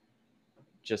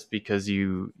 just because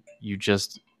you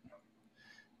just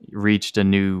reached a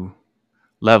new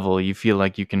level. You feel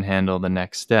like you can handle the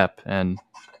next step. And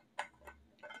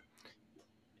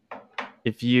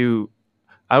if you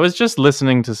I was just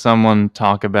listening to someone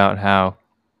talk about how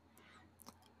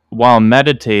while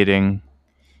meditating,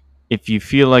 if you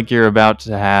feel like you're about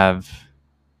to have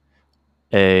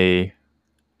a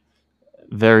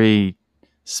very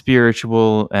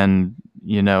spiritual and,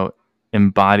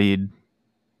 embodied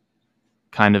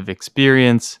kind of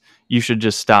experience, you should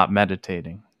just stop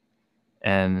meditating.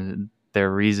 And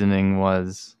their reasoning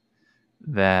was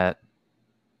that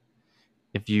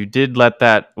if you did let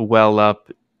that well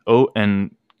up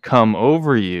and come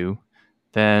over you,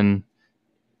 then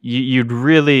you'd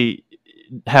really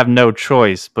have no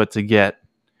choice but to get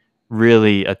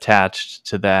really attached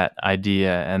to that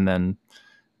idea, and then,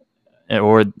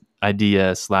 or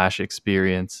idea slash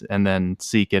experience, and then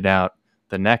seek it out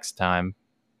the next time.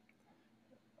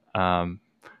 um,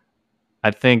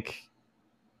 I think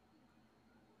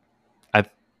I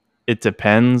it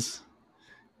depends.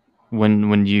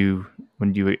 When you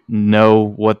know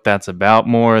what that's about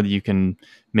more, you can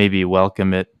maybe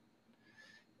welcome it,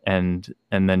 and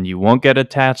then you won't get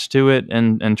attached to it,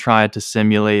 and try to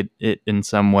simulate it in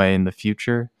some way in the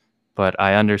future. But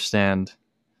I understand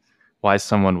why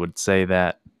someone would say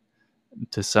that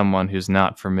to someone who's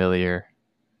not familiar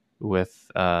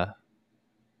with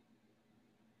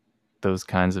those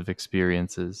kinds of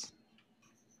experiences.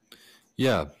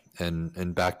 Yeah,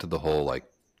 and back to the whole like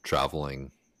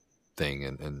traveling thing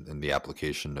and the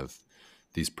application of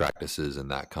these practices in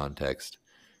that context.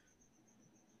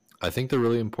 I think they're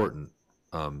really important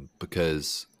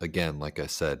because again, like I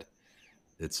said,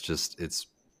 it's just it's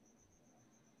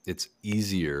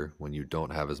easier when you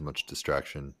don't have as much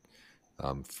distraction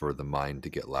for the mind to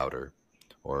get louder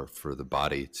or for the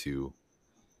body to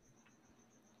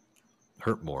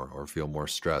hurt more or feel more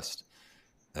stressed.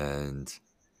 And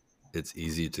it's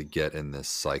easy to get in this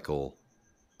cycle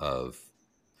of,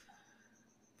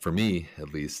 for me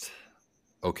at least,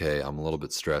 okay, I'm a little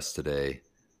bit stressed today.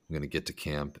 I'm going to get to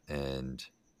camp and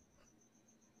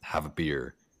have a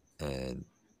beer and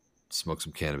smoke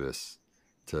some cannabis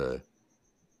to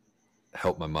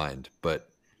help my mind. But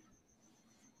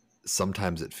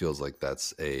sometimes it feels like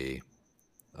that's a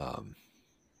um,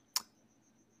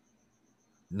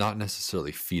 not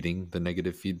necessarily feeding the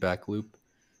negative feedback loop,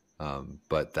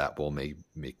 but that will make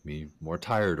me more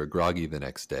tired or groggy the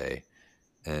next day.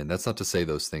 And that's not to say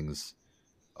those things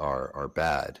are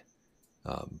bad,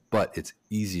 but it's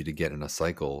easy to get in a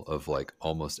cycle of like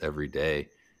almost every day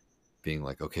being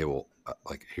like, okay, well,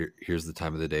 like here's the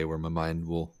time of the day where my mind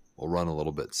will run a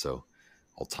little bit, so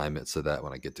I'll time it so that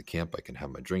when I get to camp, I can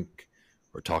have my drink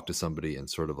or talk to somebody and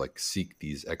sort of like seek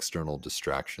these external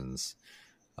distractions.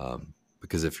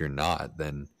 Because if you're not,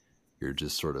 then you're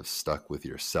just sort of stuck with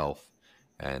yourself.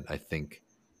 And I think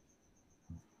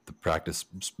the practice,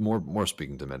 more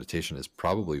speaking to meditation, is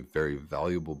probably very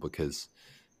valuable because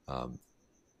um,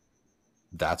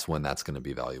 that's when that's going to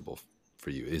be valuable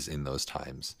for you, is in those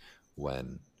times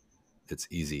when it's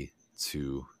easy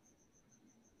to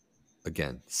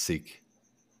again seek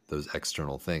those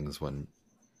external things when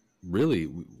really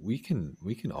we can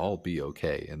all be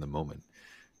okay in the moment.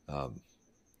 um,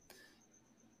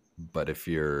 but if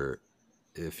you're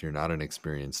not an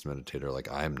experienced meditator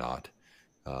like I'm not,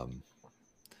 um,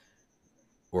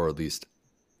 or at least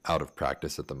out of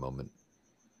practice at the moment,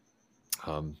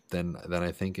 then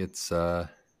I think it's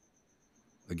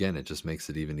again, it just makes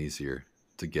it even easier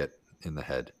to get in the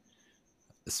head,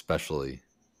 especially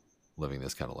living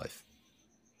this kind of life.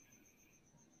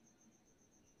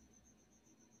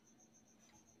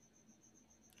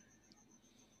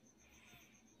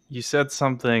 You said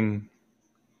something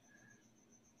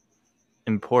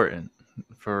important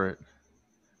for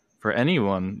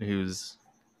anyone who's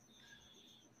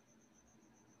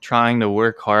trying to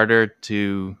work harder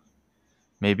to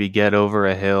maybe get over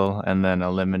a hill and then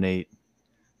eliminate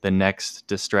the next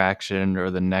distraction or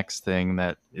the next thing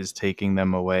that is taking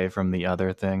them away from the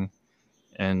other thing.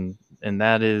 And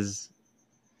that is,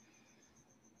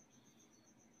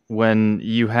 when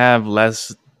you have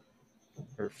less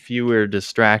or fewer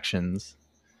distractions,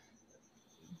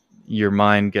 your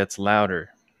mind gets louder.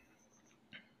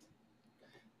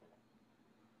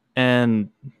 And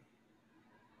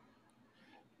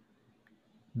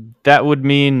that would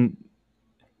mean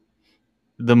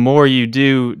the more you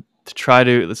do to try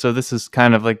to, so this is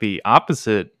kind of like the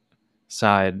opposite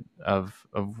side of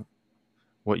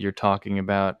what you're talking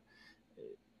about.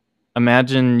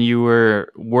 Imagine you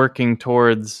were working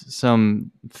towards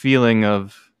some feeling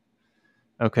of,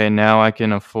 okay, now I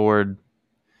can afford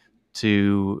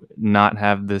to not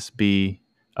have this be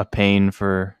a pain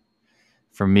for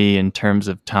me in terms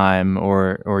of time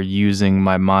or using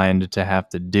my mind to have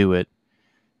to do it.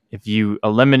 If you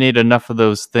eliminate enough of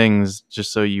those things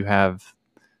just so you have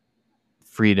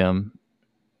freedom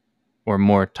or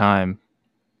more time,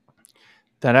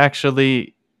 that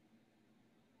actually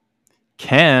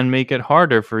can make it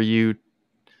harder for you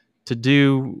to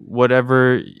do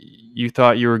whatever you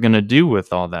thought you were going to do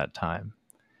with all that time.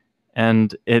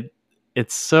 And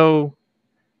it's so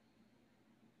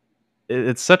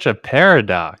it's such a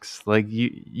paradox. Like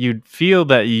you'd feel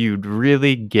that you'd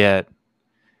really get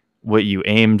what you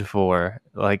aimed for.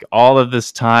 Like all of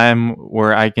this time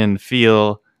where I can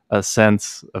feel a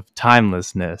sense of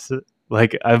timelessness.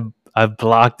 Like I've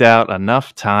blocked out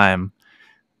enough time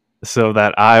so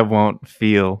that I won't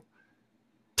feel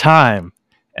time.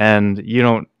 And you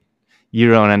don't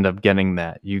end up getting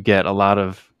that. You get a lot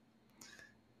of,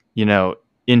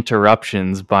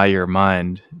 interruptions by your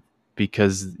mind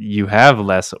because you have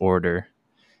less order,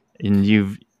 and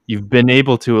you've been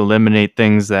able to eliminate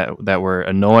things that were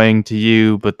annoying to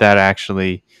you, but that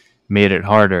actually made it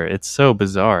harder. It's so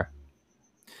bizarre.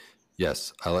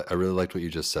 Yes, I really liked what you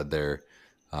just said there,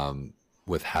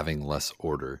 with having less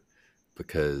order,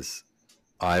 because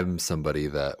I'm somebody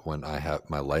that when I have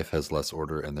my life has less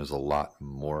order and there's a lot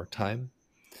more time.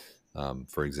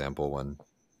 For example, when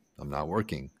I'm not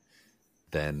working,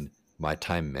 then my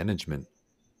time management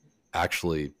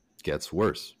actually gets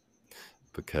worse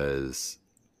because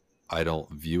I don't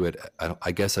view it.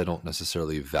 I guess I don't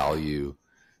necessarily value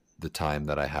the time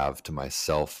that I have to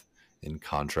myself in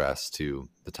contrast to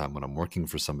the time when I'm working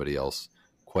for somebody else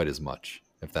quite as much,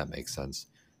 if that makes sense.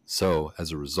 So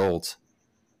as a result,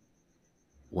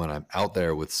 when I'm out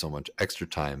there with so much extra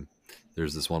time,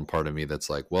 there's this one part of me that's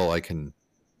like, well, I can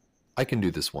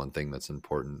do this one thing that's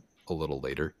important a little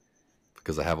later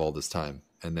because I have all this time.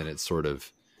 And then it sort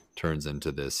of turns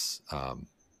into this,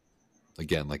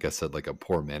 again, like I said, like a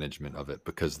poor management of it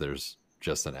because there's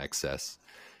just an excess.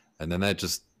 And then that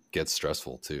just gets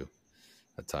stressful too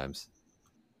at times.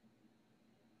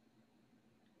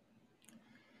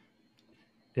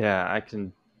 Yeah,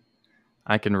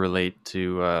 I can relate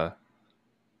to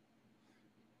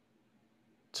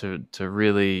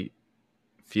really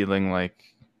feeling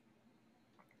like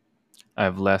I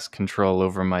have less control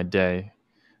over my day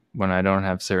when I don't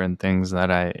have certain things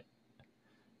that I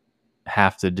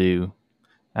have to do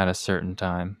at a certain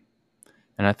time.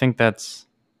 And I think that's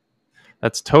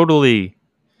totally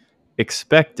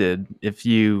expected if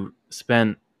you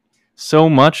spent so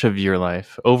much of your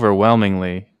life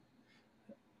overwhelmingly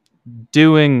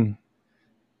doing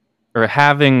or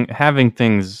having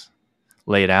things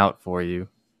laid out for you.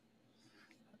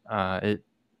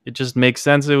 It just makes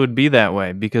sense it would be that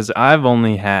way because I've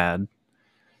only had,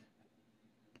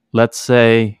 let's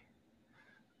say,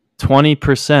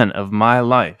 20% of my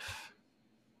life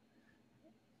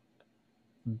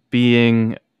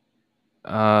being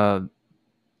uh,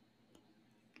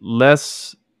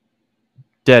 less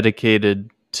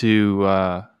dedicated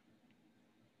to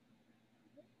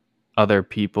other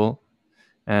people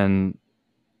and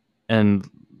and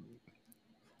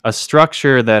a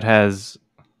structure that has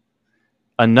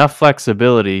enough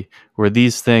flexibility where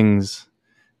these things,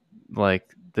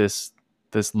 like this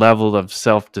level of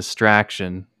self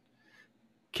distraction,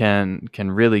 can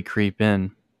really creep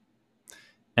in.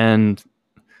 And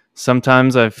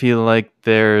sometimes I feel like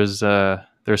there's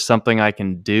something I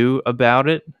can do about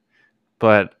it,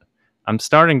 but I'm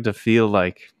starting to feel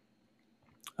like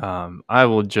I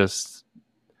will just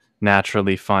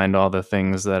naturally find all the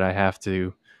things that I have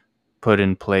to put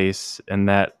in place, and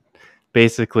that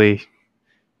basically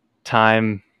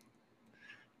time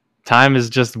time is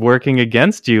just working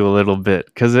against you a little bit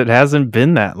because it hasn't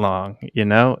been that long.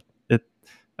 It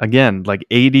again, like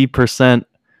 80%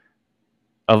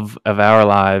 of our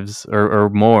lives or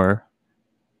more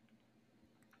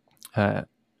uh,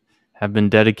 have been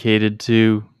dedicated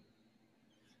to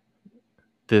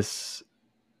this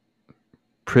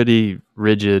pretty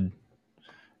rigid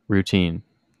routine,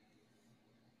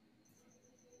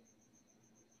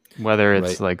 whether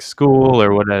it's Right. like school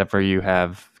or whatever you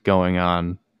have going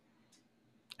on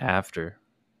after.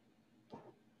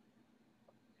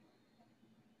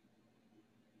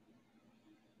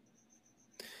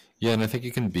 Yeah, and I think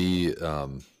it can be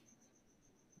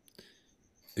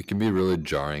really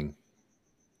jarring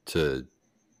to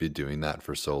be doing that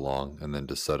for so long and then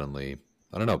to suddenly,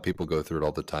 I don't know, people go through it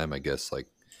all the time, I guess. Like,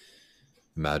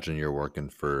 imagine you're working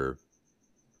for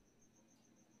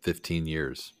 15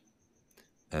 years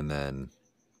and then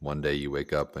one day you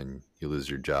wake up and you lose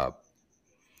your job.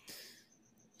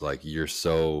 Like, you're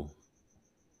so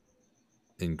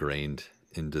ingrained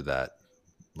into that,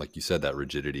 like you said, that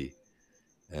rigidity.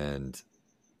 And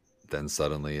then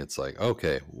suddenly it's like,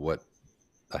 okay, what?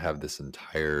 I have this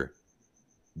entire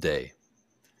day.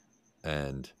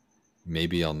 And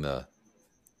maybe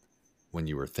when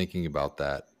you were thinking about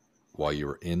that while you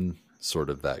were in sort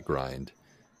of that grind,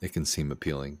 it can seem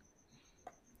appealing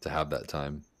to have that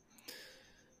time.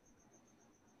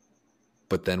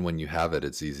 But then when you have it,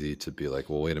 it's easy to be like,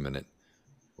 well, wait a minute.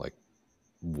 Like,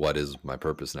 what is my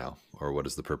purpose now? Or what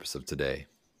is the purpose of today?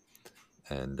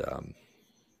 And, um,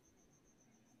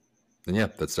 and yeah,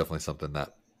 that's definitely something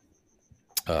that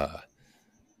uh,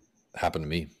 happened to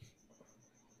me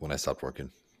when I stopped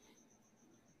working.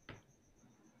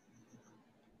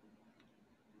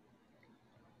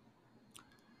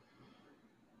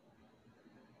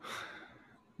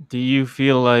 Do you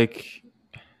feel like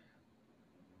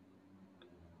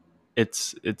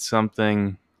it's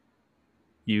something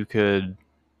you could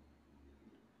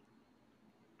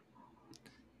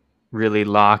really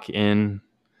lock in,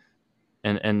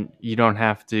 and you don't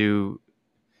have to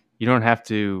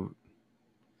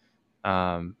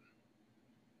um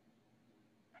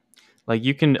like,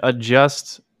 you can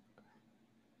adjust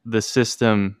the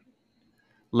system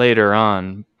later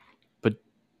on, but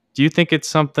do you think it's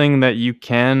something that you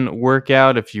can work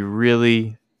out if you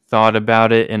really thought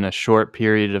about it in a short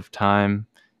period of time,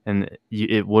 and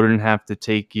it wouldn't have to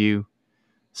take you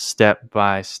step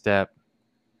by step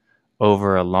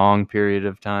over a long period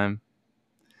of time?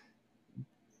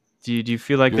 Do you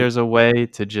feel like You're there's a way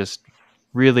to just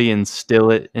really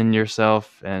instill it in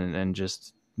yourself, and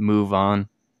just move on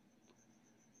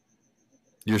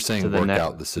you're to saying the next?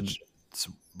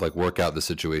 work out the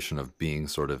situation of being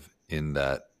sort of in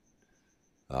that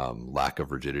lack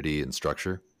of rigidity and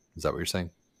structure. Is that what you're saying?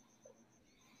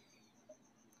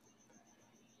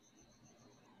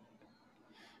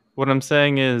 What I'm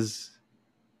saying is,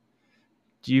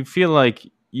 do you feel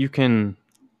like you can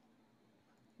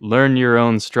learn your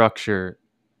own structure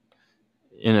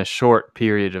in a short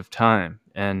period of time,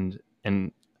 and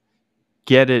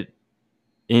get it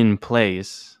in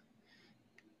place,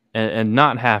 and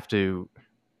not have to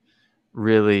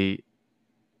really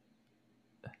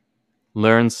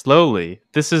learn slowly?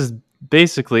 This is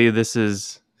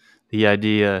the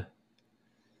idea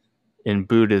in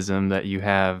Buddhism, that you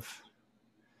have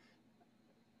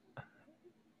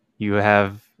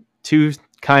two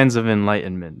kinds of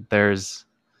enlightenment. There's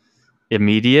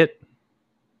immediate,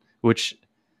 which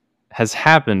has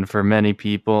happened for many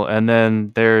people, and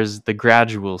then there's the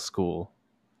gradual school,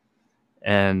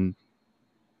 and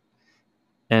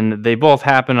they both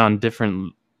happen on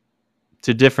different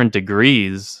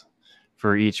degrees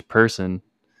for each person,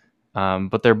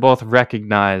 but they're both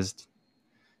recognized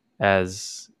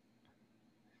as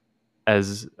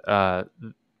as uh,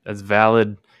 as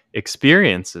valid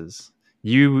experiences.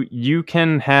 You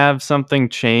can have something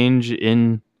change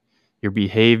in your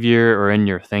behavior or in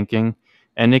your thinking,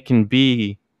 and it can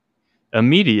be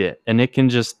immediate, and it can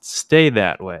just stay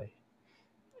that way,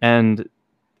 and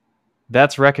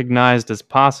that's recognized as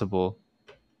possible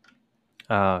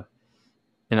uh,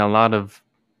 in a lot of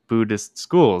Buddhist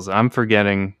schools. I'm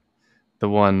forgetting the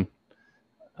one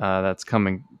that's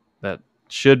coming, that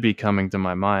should be coming to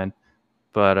my mind,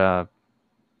 but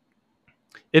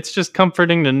it's just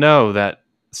comforting to know that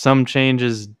some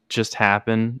changes just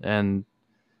happen, and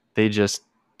they just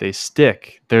they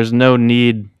stick. There's no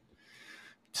need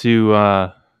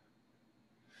to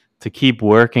keep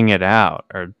working it out,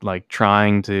 or like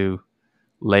trying to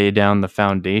lay down the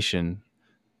foundation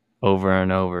over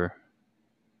and over.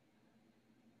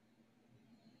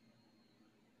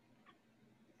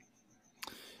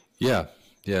 Yeah,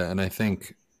 yeah, and I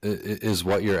think is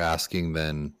what you're asking.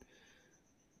 Then,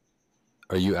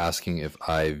 are you asking if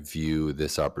I view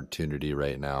this opportunity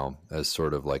right now as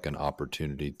sort of like an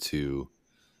opportunity to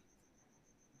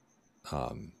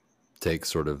um, take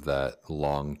sort of that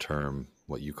long term,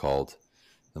 what you called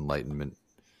enlightenment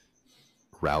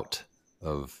route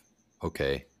of,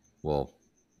 okay, well,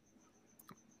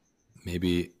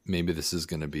 maybe this is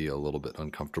going to be a little bit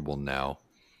uncomfortable now,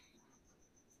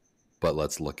 but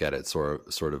let's look at it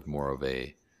sort of more of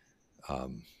a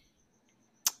um,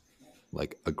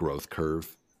 like a growth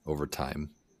curve over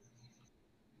time.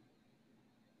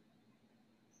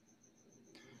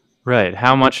 Right.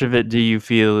 How much of it do you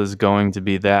feel is going to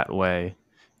be that way?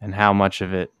 And how much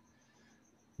of it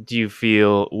do you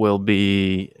feel will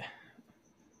be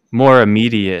more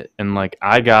immediate and like,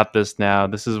 I got this now.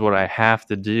 This is what I have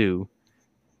to do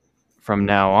from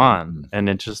now on. Mm, And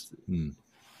it just, mm.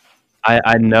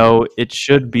 I know it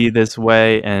should be this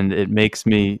way and it makes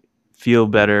me feel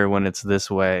better when it's this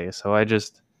way. So it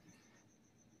just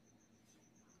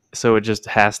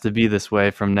has to be this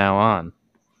way from now on.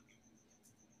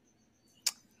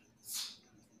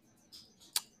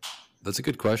 That's a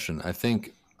good question. I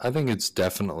think it's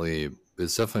definitely a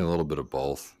little bit of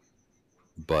both,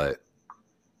 but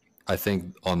I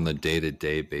think on the day to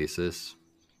day basis,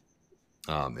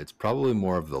 it's probably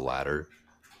more of the latter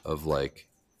of like,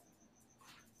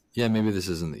 yeah, maybe this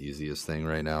isn't the easiest thing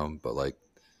right now, but like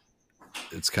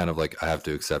it's kind of like I have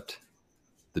to accept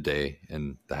the day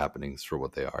and the happenings for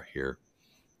what they are here,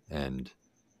 and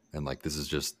like this is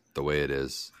just the way it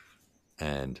is,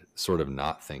 and sort of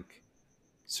not think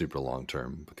super long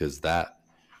term, because that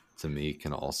to me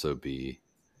can also be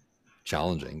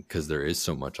challenging because there is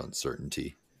so much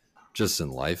uncertainty just in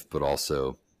life, but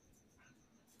also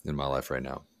in my life right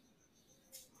now.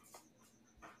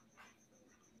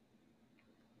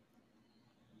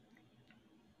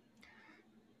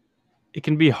 It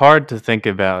can be hard to think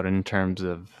about in terms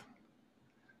of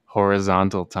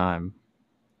horizontal time.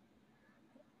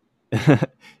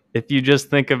 If you just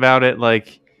think about it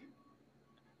like,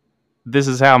 this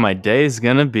is how my day is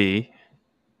going to be.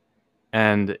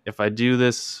 And if I do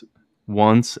this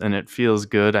once and it feels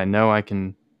good, I know I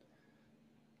can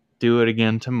do it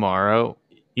again tomorrow,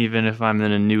 even if I'm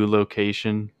in a new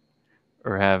location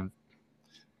or have,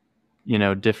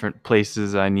 different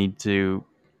places I need to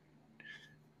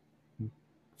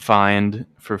find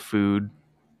for food.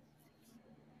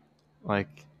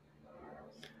 Like,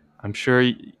 I'm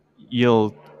sure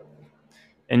you'll,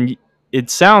 and it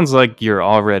sounds like you're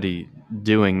already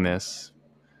doing this.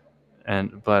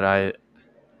 But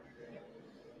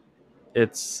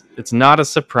it's not a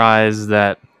surprise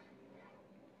that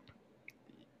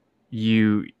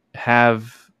you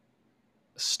have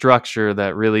structure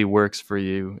that really works for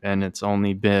you and it's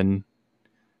only been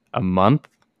a month.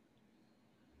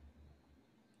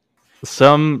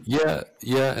 some Yeah,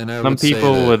 and I some would say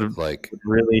people that would like,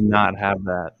 really not have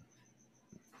that.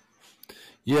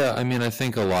 yeah, I mean, I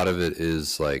think a lot of it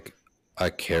is like I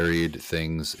carried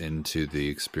things into the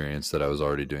experience that I was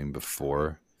already doing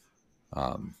before.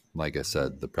 Like I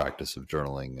said, the practice of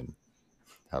journaling and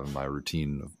having my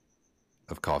routine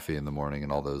of coffee in the morning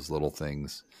and all those little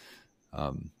things.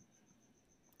 Um,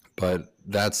 but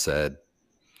that said,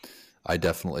 I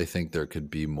definitely think there could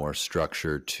be more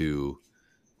structure to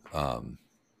um,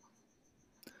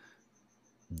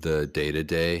 the day to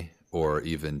day, or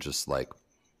even just like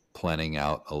planning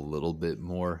out a little bit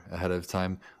more ahead of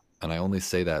time. And I only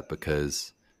say that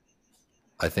because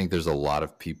I think there's a lot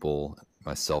of people,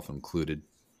 myself included,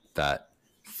 that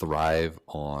thrive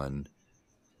on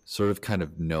sort of kind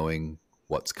of knowing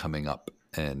what's coming up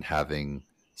and having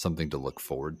something to look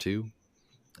forward to.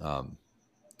 Um,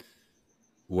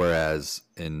 Whereas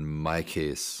in my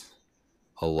case,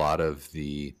 a lot of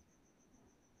the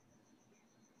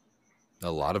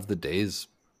days,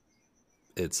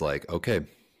 it's like, okay,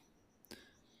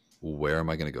 where am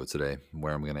I going to go today?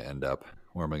 Where am I going to end up?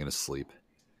 Where am I going to sleep?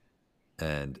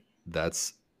 And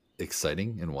that's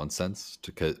exciting in one sense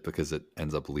because it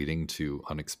ends up leading to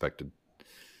unexpected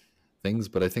things.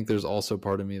 But I think there's also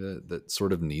part of me that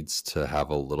sort of needs to have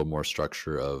a little more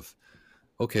structure of,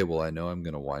 okay, well, I know I'm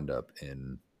going to wind up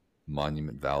in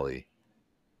Monument Valley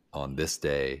on this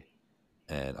day,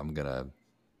 and I'm going to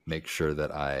make sure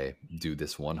that I do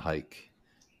this one hike,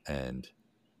 and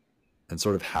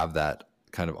sort of have that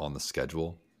kind of on the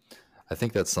schedule. I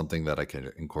think that's something that I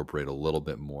can incorporate a little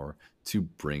bit more to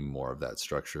bring more of that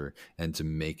structure and to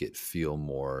make it feel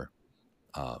more,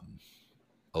 um,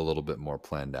 a little bit more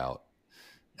planned out.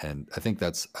 And I think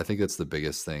that's the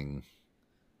biggest thing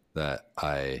that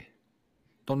I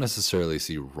don't necessarily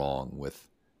see wrong with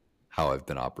how I've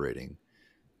been operating.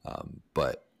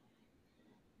 But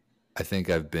I think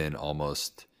I've been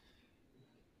almost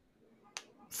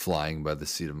flying by the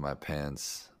seat of my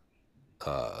pants,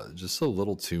 just a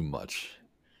little too much.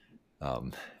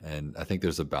 Um, and I think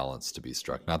there's a balance to be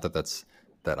struck. Not that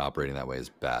that operating that way is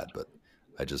bad, but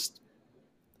I just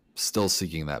still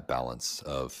seeking that balance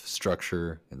of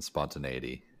structure and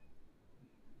spontaneity.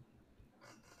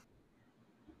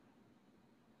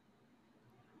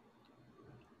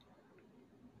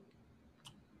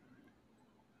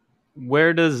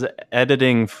 Where does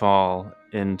editing fall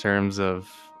in terms of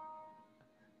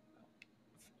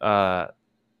uh,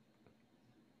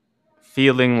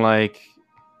 feeling like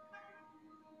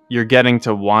you're getting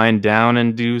to wind down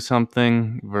and do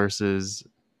something versus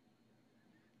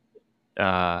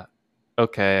uh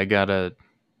okay, I gotta,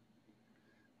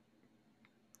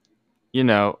 you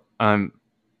know, I'm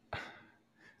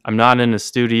not in a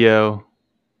studio,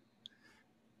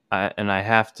 and I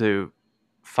have to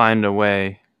find a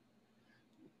way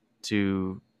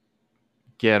to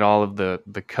get all of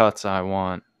the cuts I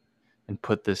want and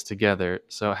put this together.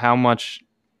 So how much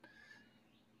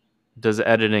does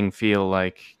editing feel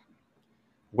like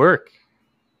work,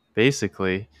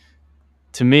 basically?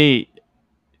 To me,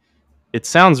 it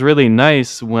sounds really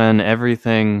nice when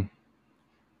everything,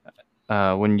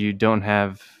 when you don't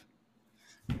have,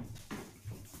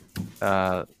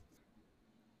 uh,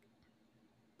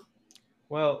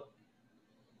 well,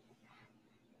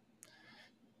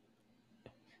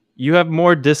 you have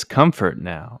more discomfort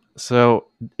now. So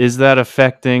is that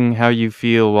affecting how you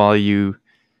feel while you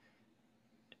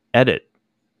edit?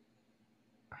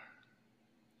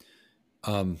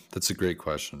 That's a great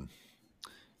question.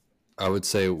 I would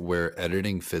say where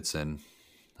editing fits in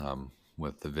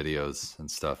with the videos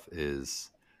and stuff is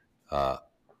uh,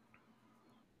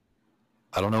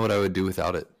 I don't know what I would do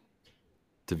without it,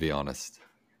 to be honest.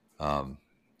 Um,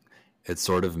 it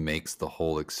sort of makes the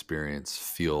whole experience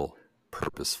feel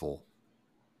purposeful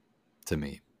to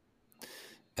me.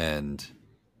 And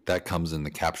that comes in the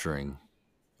capturing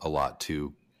a lot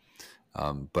too.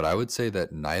 But I would say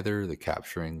that neither the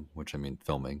capturing, which I mean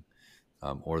filming,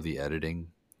 or the editing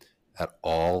at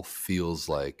all feels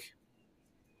like,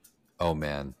 oh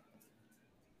man,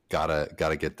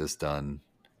 gotta get this done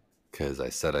because I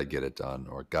said I'd get it done,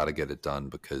 or gotta get it done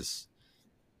because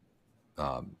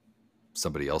um,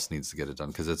 somebody else needs to get it done.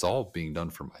 Because it's all being done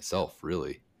for myself,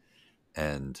 really.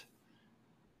 And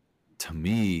to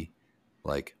me,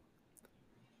 like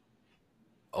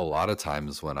a lot of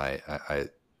times when I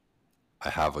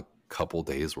have a couple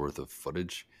days worth of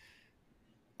footage,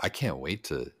 I can't wait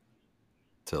to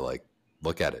like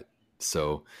look at it.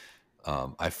 So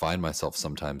I find myself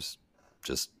sometimes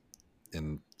just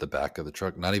in the back of the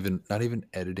truck, not even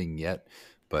editing yet,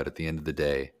 but at the end of the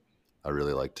day, I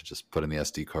really like to just put in the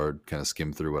SD card, kind of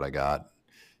skim through what I got,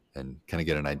 and kind of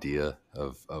get an idea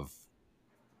of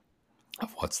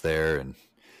what's there and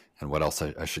what else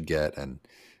I should get,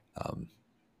 um,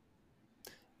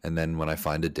 and then when I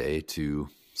find a day to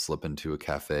slip into a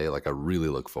cafe, like I really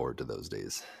look forward to those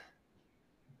days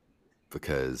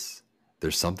because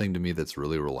there's something to me that's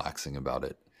really relaxing about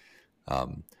it.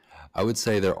 Um, I would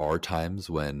say there are times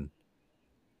when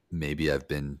maybe I've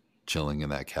been chilling in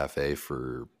that cafe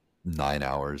for 9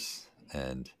 hours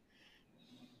and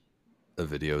a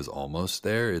video is almost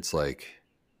there. It's like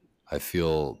I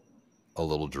feel a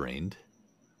little drained,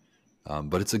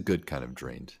 but it's a good kind of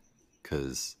drained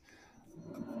because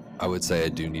I would say I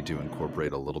do need to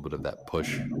incorporate a little bit of that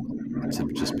push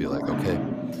to just be like, okay,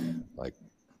 like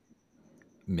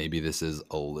maybe this is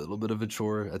a little bit of a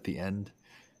chore at the end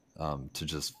to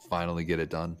just finally get it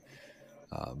done.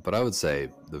 But I would say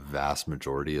the vast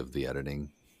majority of the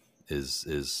editing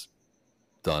is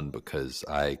done because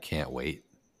I can't wait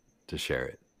to share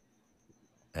it.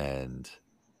 And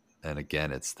and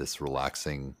again, it's this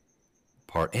relaxing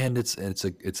part, and it's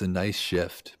a nice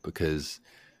shift because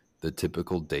the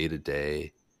typical day to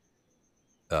day,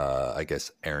 I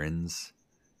guess, errands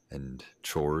and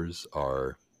chores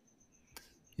are,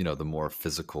 the more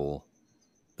physical,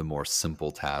 the more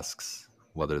simple tasks,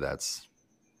 whether that's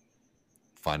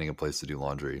finding a place to do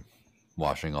laundry,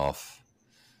 washing off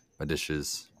my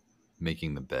dishes,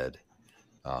 making the bed,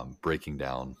 breaking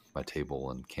down my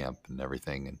table and camp and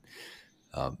everything. And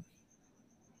um,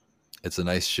 it's a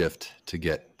nice shift to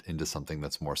get into something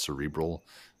that's more cerebral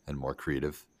and more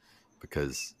creative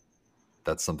because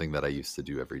that's something that I used to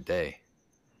do every day.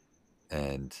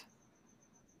 And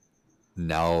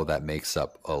now that makes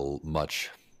up a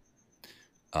much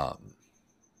um,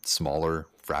 smaller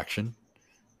fraction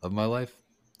of my life.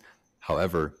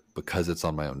 However, because it's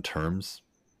on my own terms,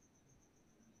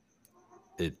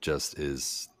 it just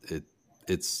is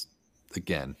it's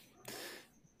again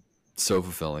so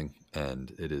fulfilling,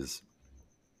 and it is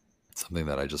something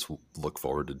that I just look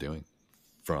forward to doing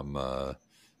from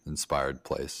inspired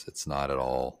place. It's not at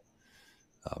all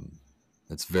um,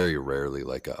 it's very rarely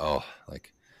like oh,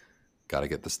 like gotta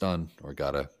get this done or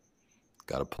gotta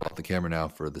pull out the camera now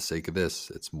for the sake of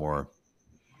this. It's more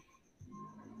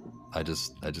I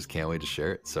just can't wait to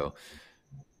share it, so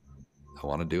I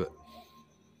want to do it.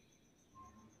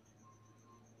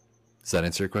 Does that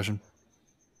answer your question?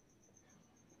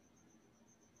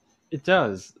 It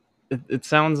does. It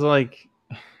sounds like,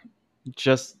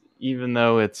 just even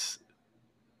though it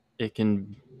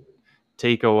can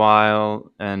take a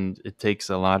while, and it takes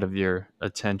a lot of your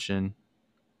attention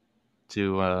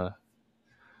to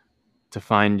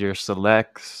find your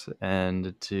selects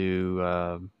and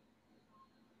to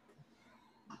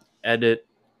edit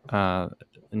uh,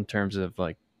 in terms of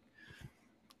like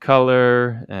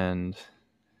color and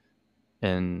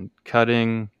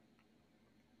cutting.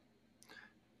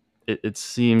 It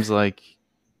seems like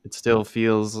it still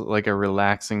feels like a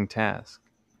relaxing task.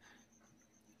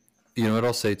 You know what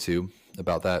I'll say too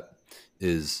about that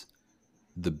is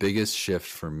the biggest shift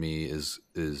for me is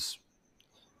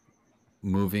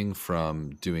moving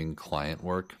from doing client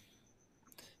work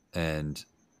and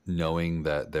knowing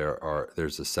that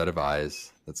there's a set of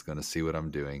eyes that's going to see what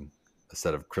I'm doing, a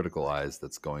set of critical eyes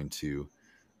that's going to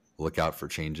look out for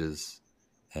changes,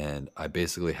 and I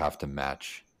basically have to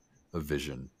match a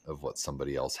vision of what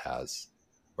somebody else has,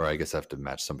 or I guess I have to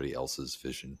match somebody else's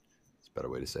vision. It's a better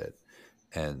way to say it.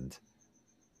 And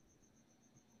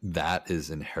that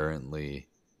is inherently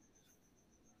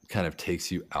kind of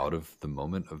takes you out of the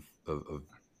moment of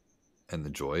and the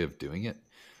joy of doing it.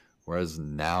 Whereas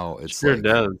now it's Sure like,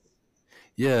 does.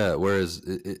 yeah, whereas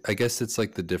I guess it's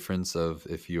like the difference of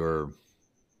if you're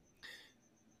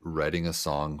writing a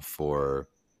song for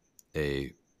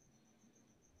a,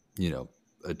 you know,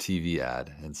 a TV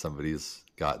ad and somebody's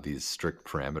got these strict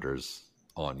parameters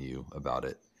on you about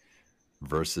it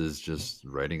versus just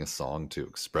writing a song to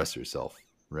express yourself,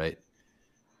 right?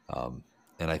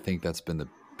 And I think that's been the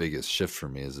biggest shift for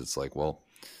me is it's like, well,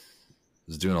 I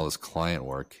was doing all this client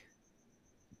work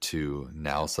to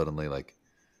now suddenly like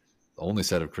the only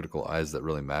set of critical eyes that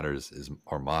really matters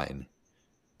are mine.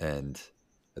 And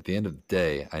at the end of the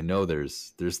day, I know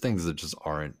there's things that just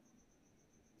aren't,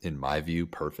 in my view,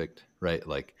 perfect, right?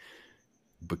 Like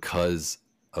because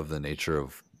of the nature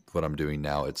of what I'm doing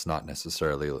now, it's not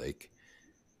necessarily like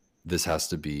this has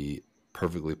to be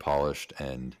perfectly polished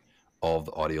and all of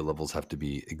the audio levels have to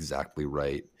be exactly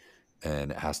right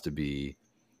and it has to be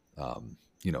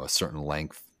a certain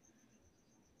length.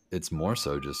 It's more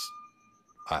so just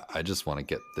I just want to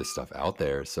get this stuff out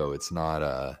there, so it's not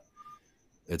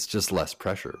it's just less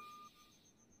pressure,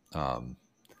 um,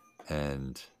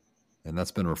 and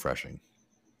that's been refreshing.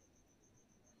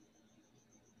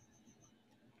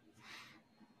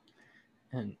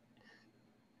 And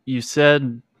you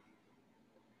said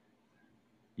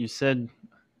you said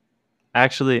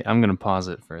actually, I'm gonna pause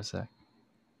it for a sec.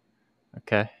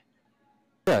 Okay.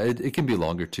 Yeah, it can be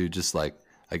longer too. Just like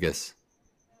I guess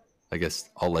I guess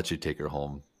I'll let you take her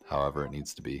home, however it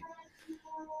needs to be,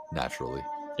 naturally.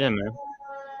 Yeah, man.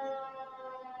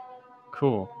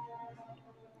 Cool.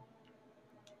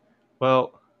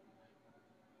 Well,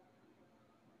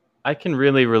 I can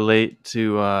really relate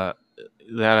to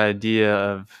that idea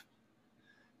of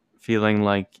feeling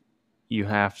like you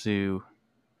have to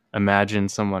imagine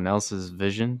someone else's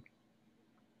vision.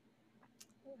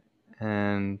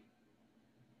 And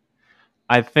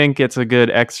I think it's a good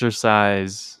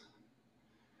exercise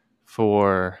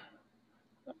for,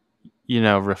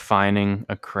 refining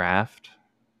a craft.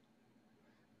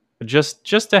 Just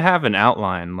to have an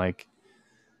outline, like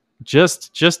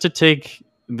just to take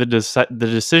the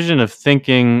decision of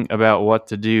thinking about what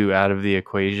to do out of the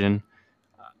equation,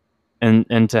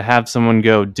 and to have someone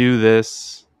go do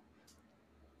this,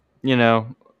 you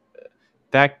know,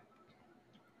 that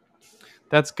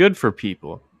that's good for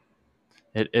people.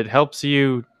 It helps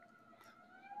you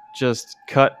just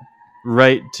cut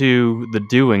right to the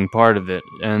doing part of it,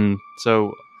 and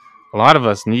so a lot of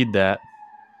us need that.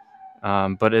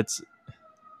 But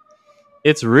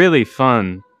it's really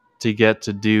fun to get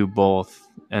to do both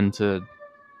and to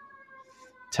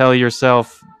tell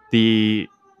yourself the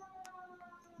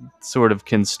sort of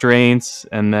constraints,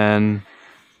 and then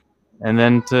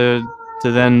to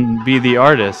then be the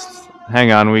artist.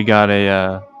 Hang on, we got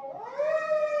a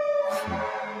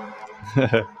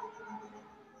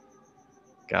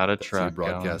got a So you're truck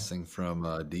going. broadcasting from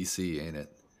DC, ain't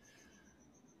it?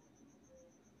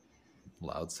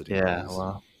 Loud City Yeah, Boys.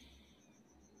 well,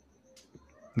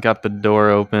 got the door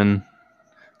open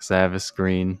because I have a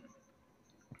screen,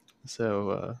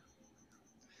 so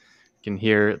you can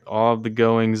hear all the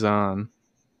goings on.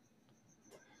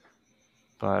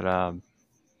 But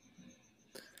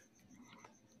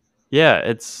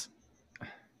yeah,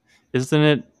 isn't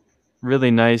it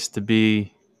really nice to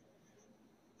be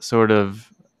sort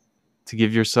of to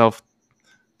give yourself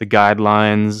the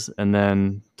guidelines and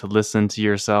then to listen to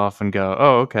yourself and go,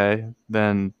 oh, okay,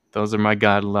 then those are my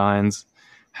guidelines.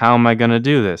 How am I going to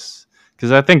do this?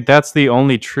 Because I think that's the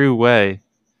only true way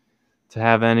to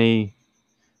have any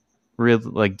real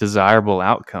like desirable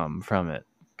outcome from it.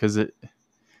 Because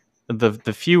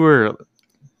the fewer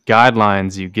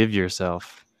guidelines you give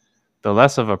yourself, the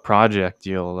less of a project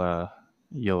you'll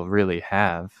really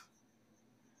have,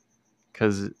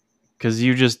 because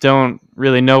you just don't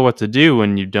really know what to do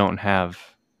when you don't have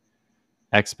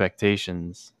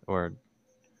expectations or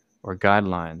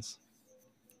guidelines.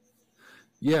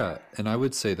 Yeah, and I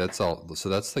would say that's all. So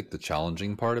that's like the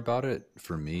challenging part about it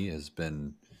for me has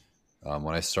been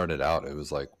when I started out. It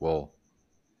was like, well,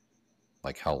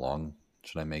 like how long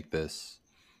should I make this,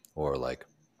 or like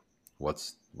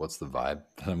what's the vibe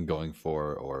that I'm going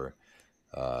for, or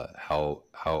how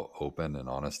open and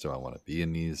honest do I want to be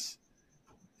in these?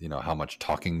 How much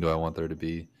talking do I want there to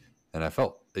be? And I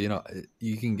felt,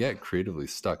 you can get creatively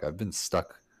stuck. I've been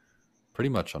stuck pretty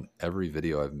much on every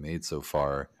video I've made so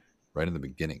far, right in the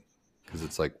beginning, because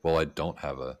it's like, well, I don't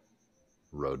have a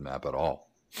roadmap at all.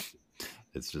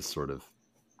 It's just sort of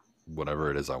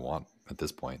whatever it is I want at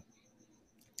this point.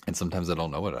 And sometimes I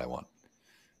don't know what I want.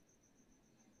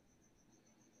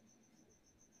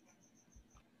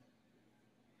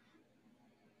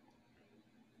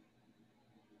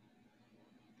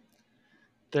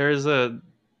 There's a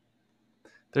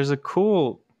there's a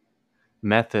cool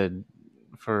method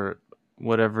for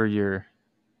whatever your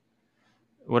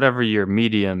whatever your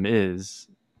medium is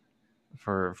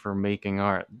for making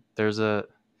art. There's a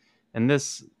and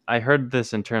this I heard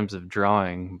this in terms of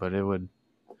drawing, but it would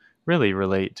really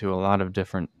relate to a lot of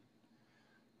different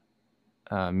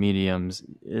mediums.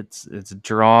 It's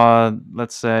draw,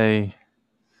 let's say,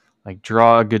 like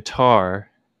draw a guitar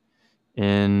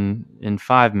in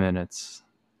 5 minutes,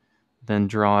 then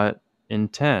draw it in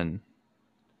 10,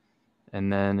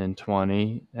 and then in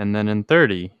 20, and then in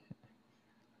 30.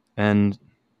 And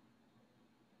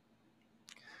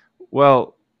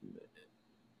well,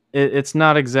 it's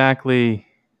not exactly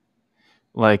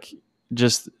like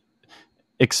just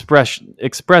express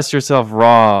yourself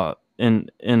raw in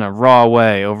a raw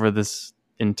way over this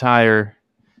entire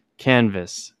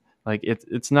canvas. Like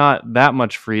it's not that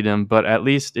much freedom, but at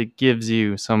least it gives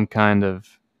you some kind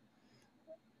of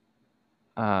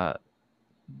uh,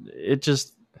 it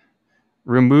just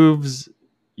removes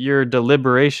your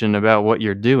deliberation about what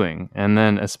you're doing, and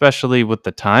then especially with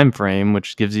the time frame,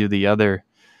 which gives you the other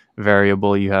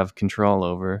variable you have control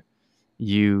over,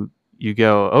 you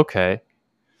go, okay,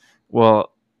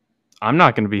 well, I'm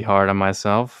not going to be hard on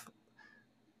myself.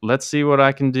 Let's see what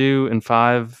I can do in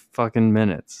 5 fucking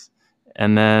minutes,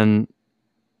 and then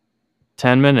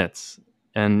 10 minutes,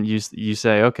 and you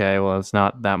say, okay, well, it's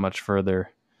not that much further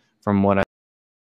from what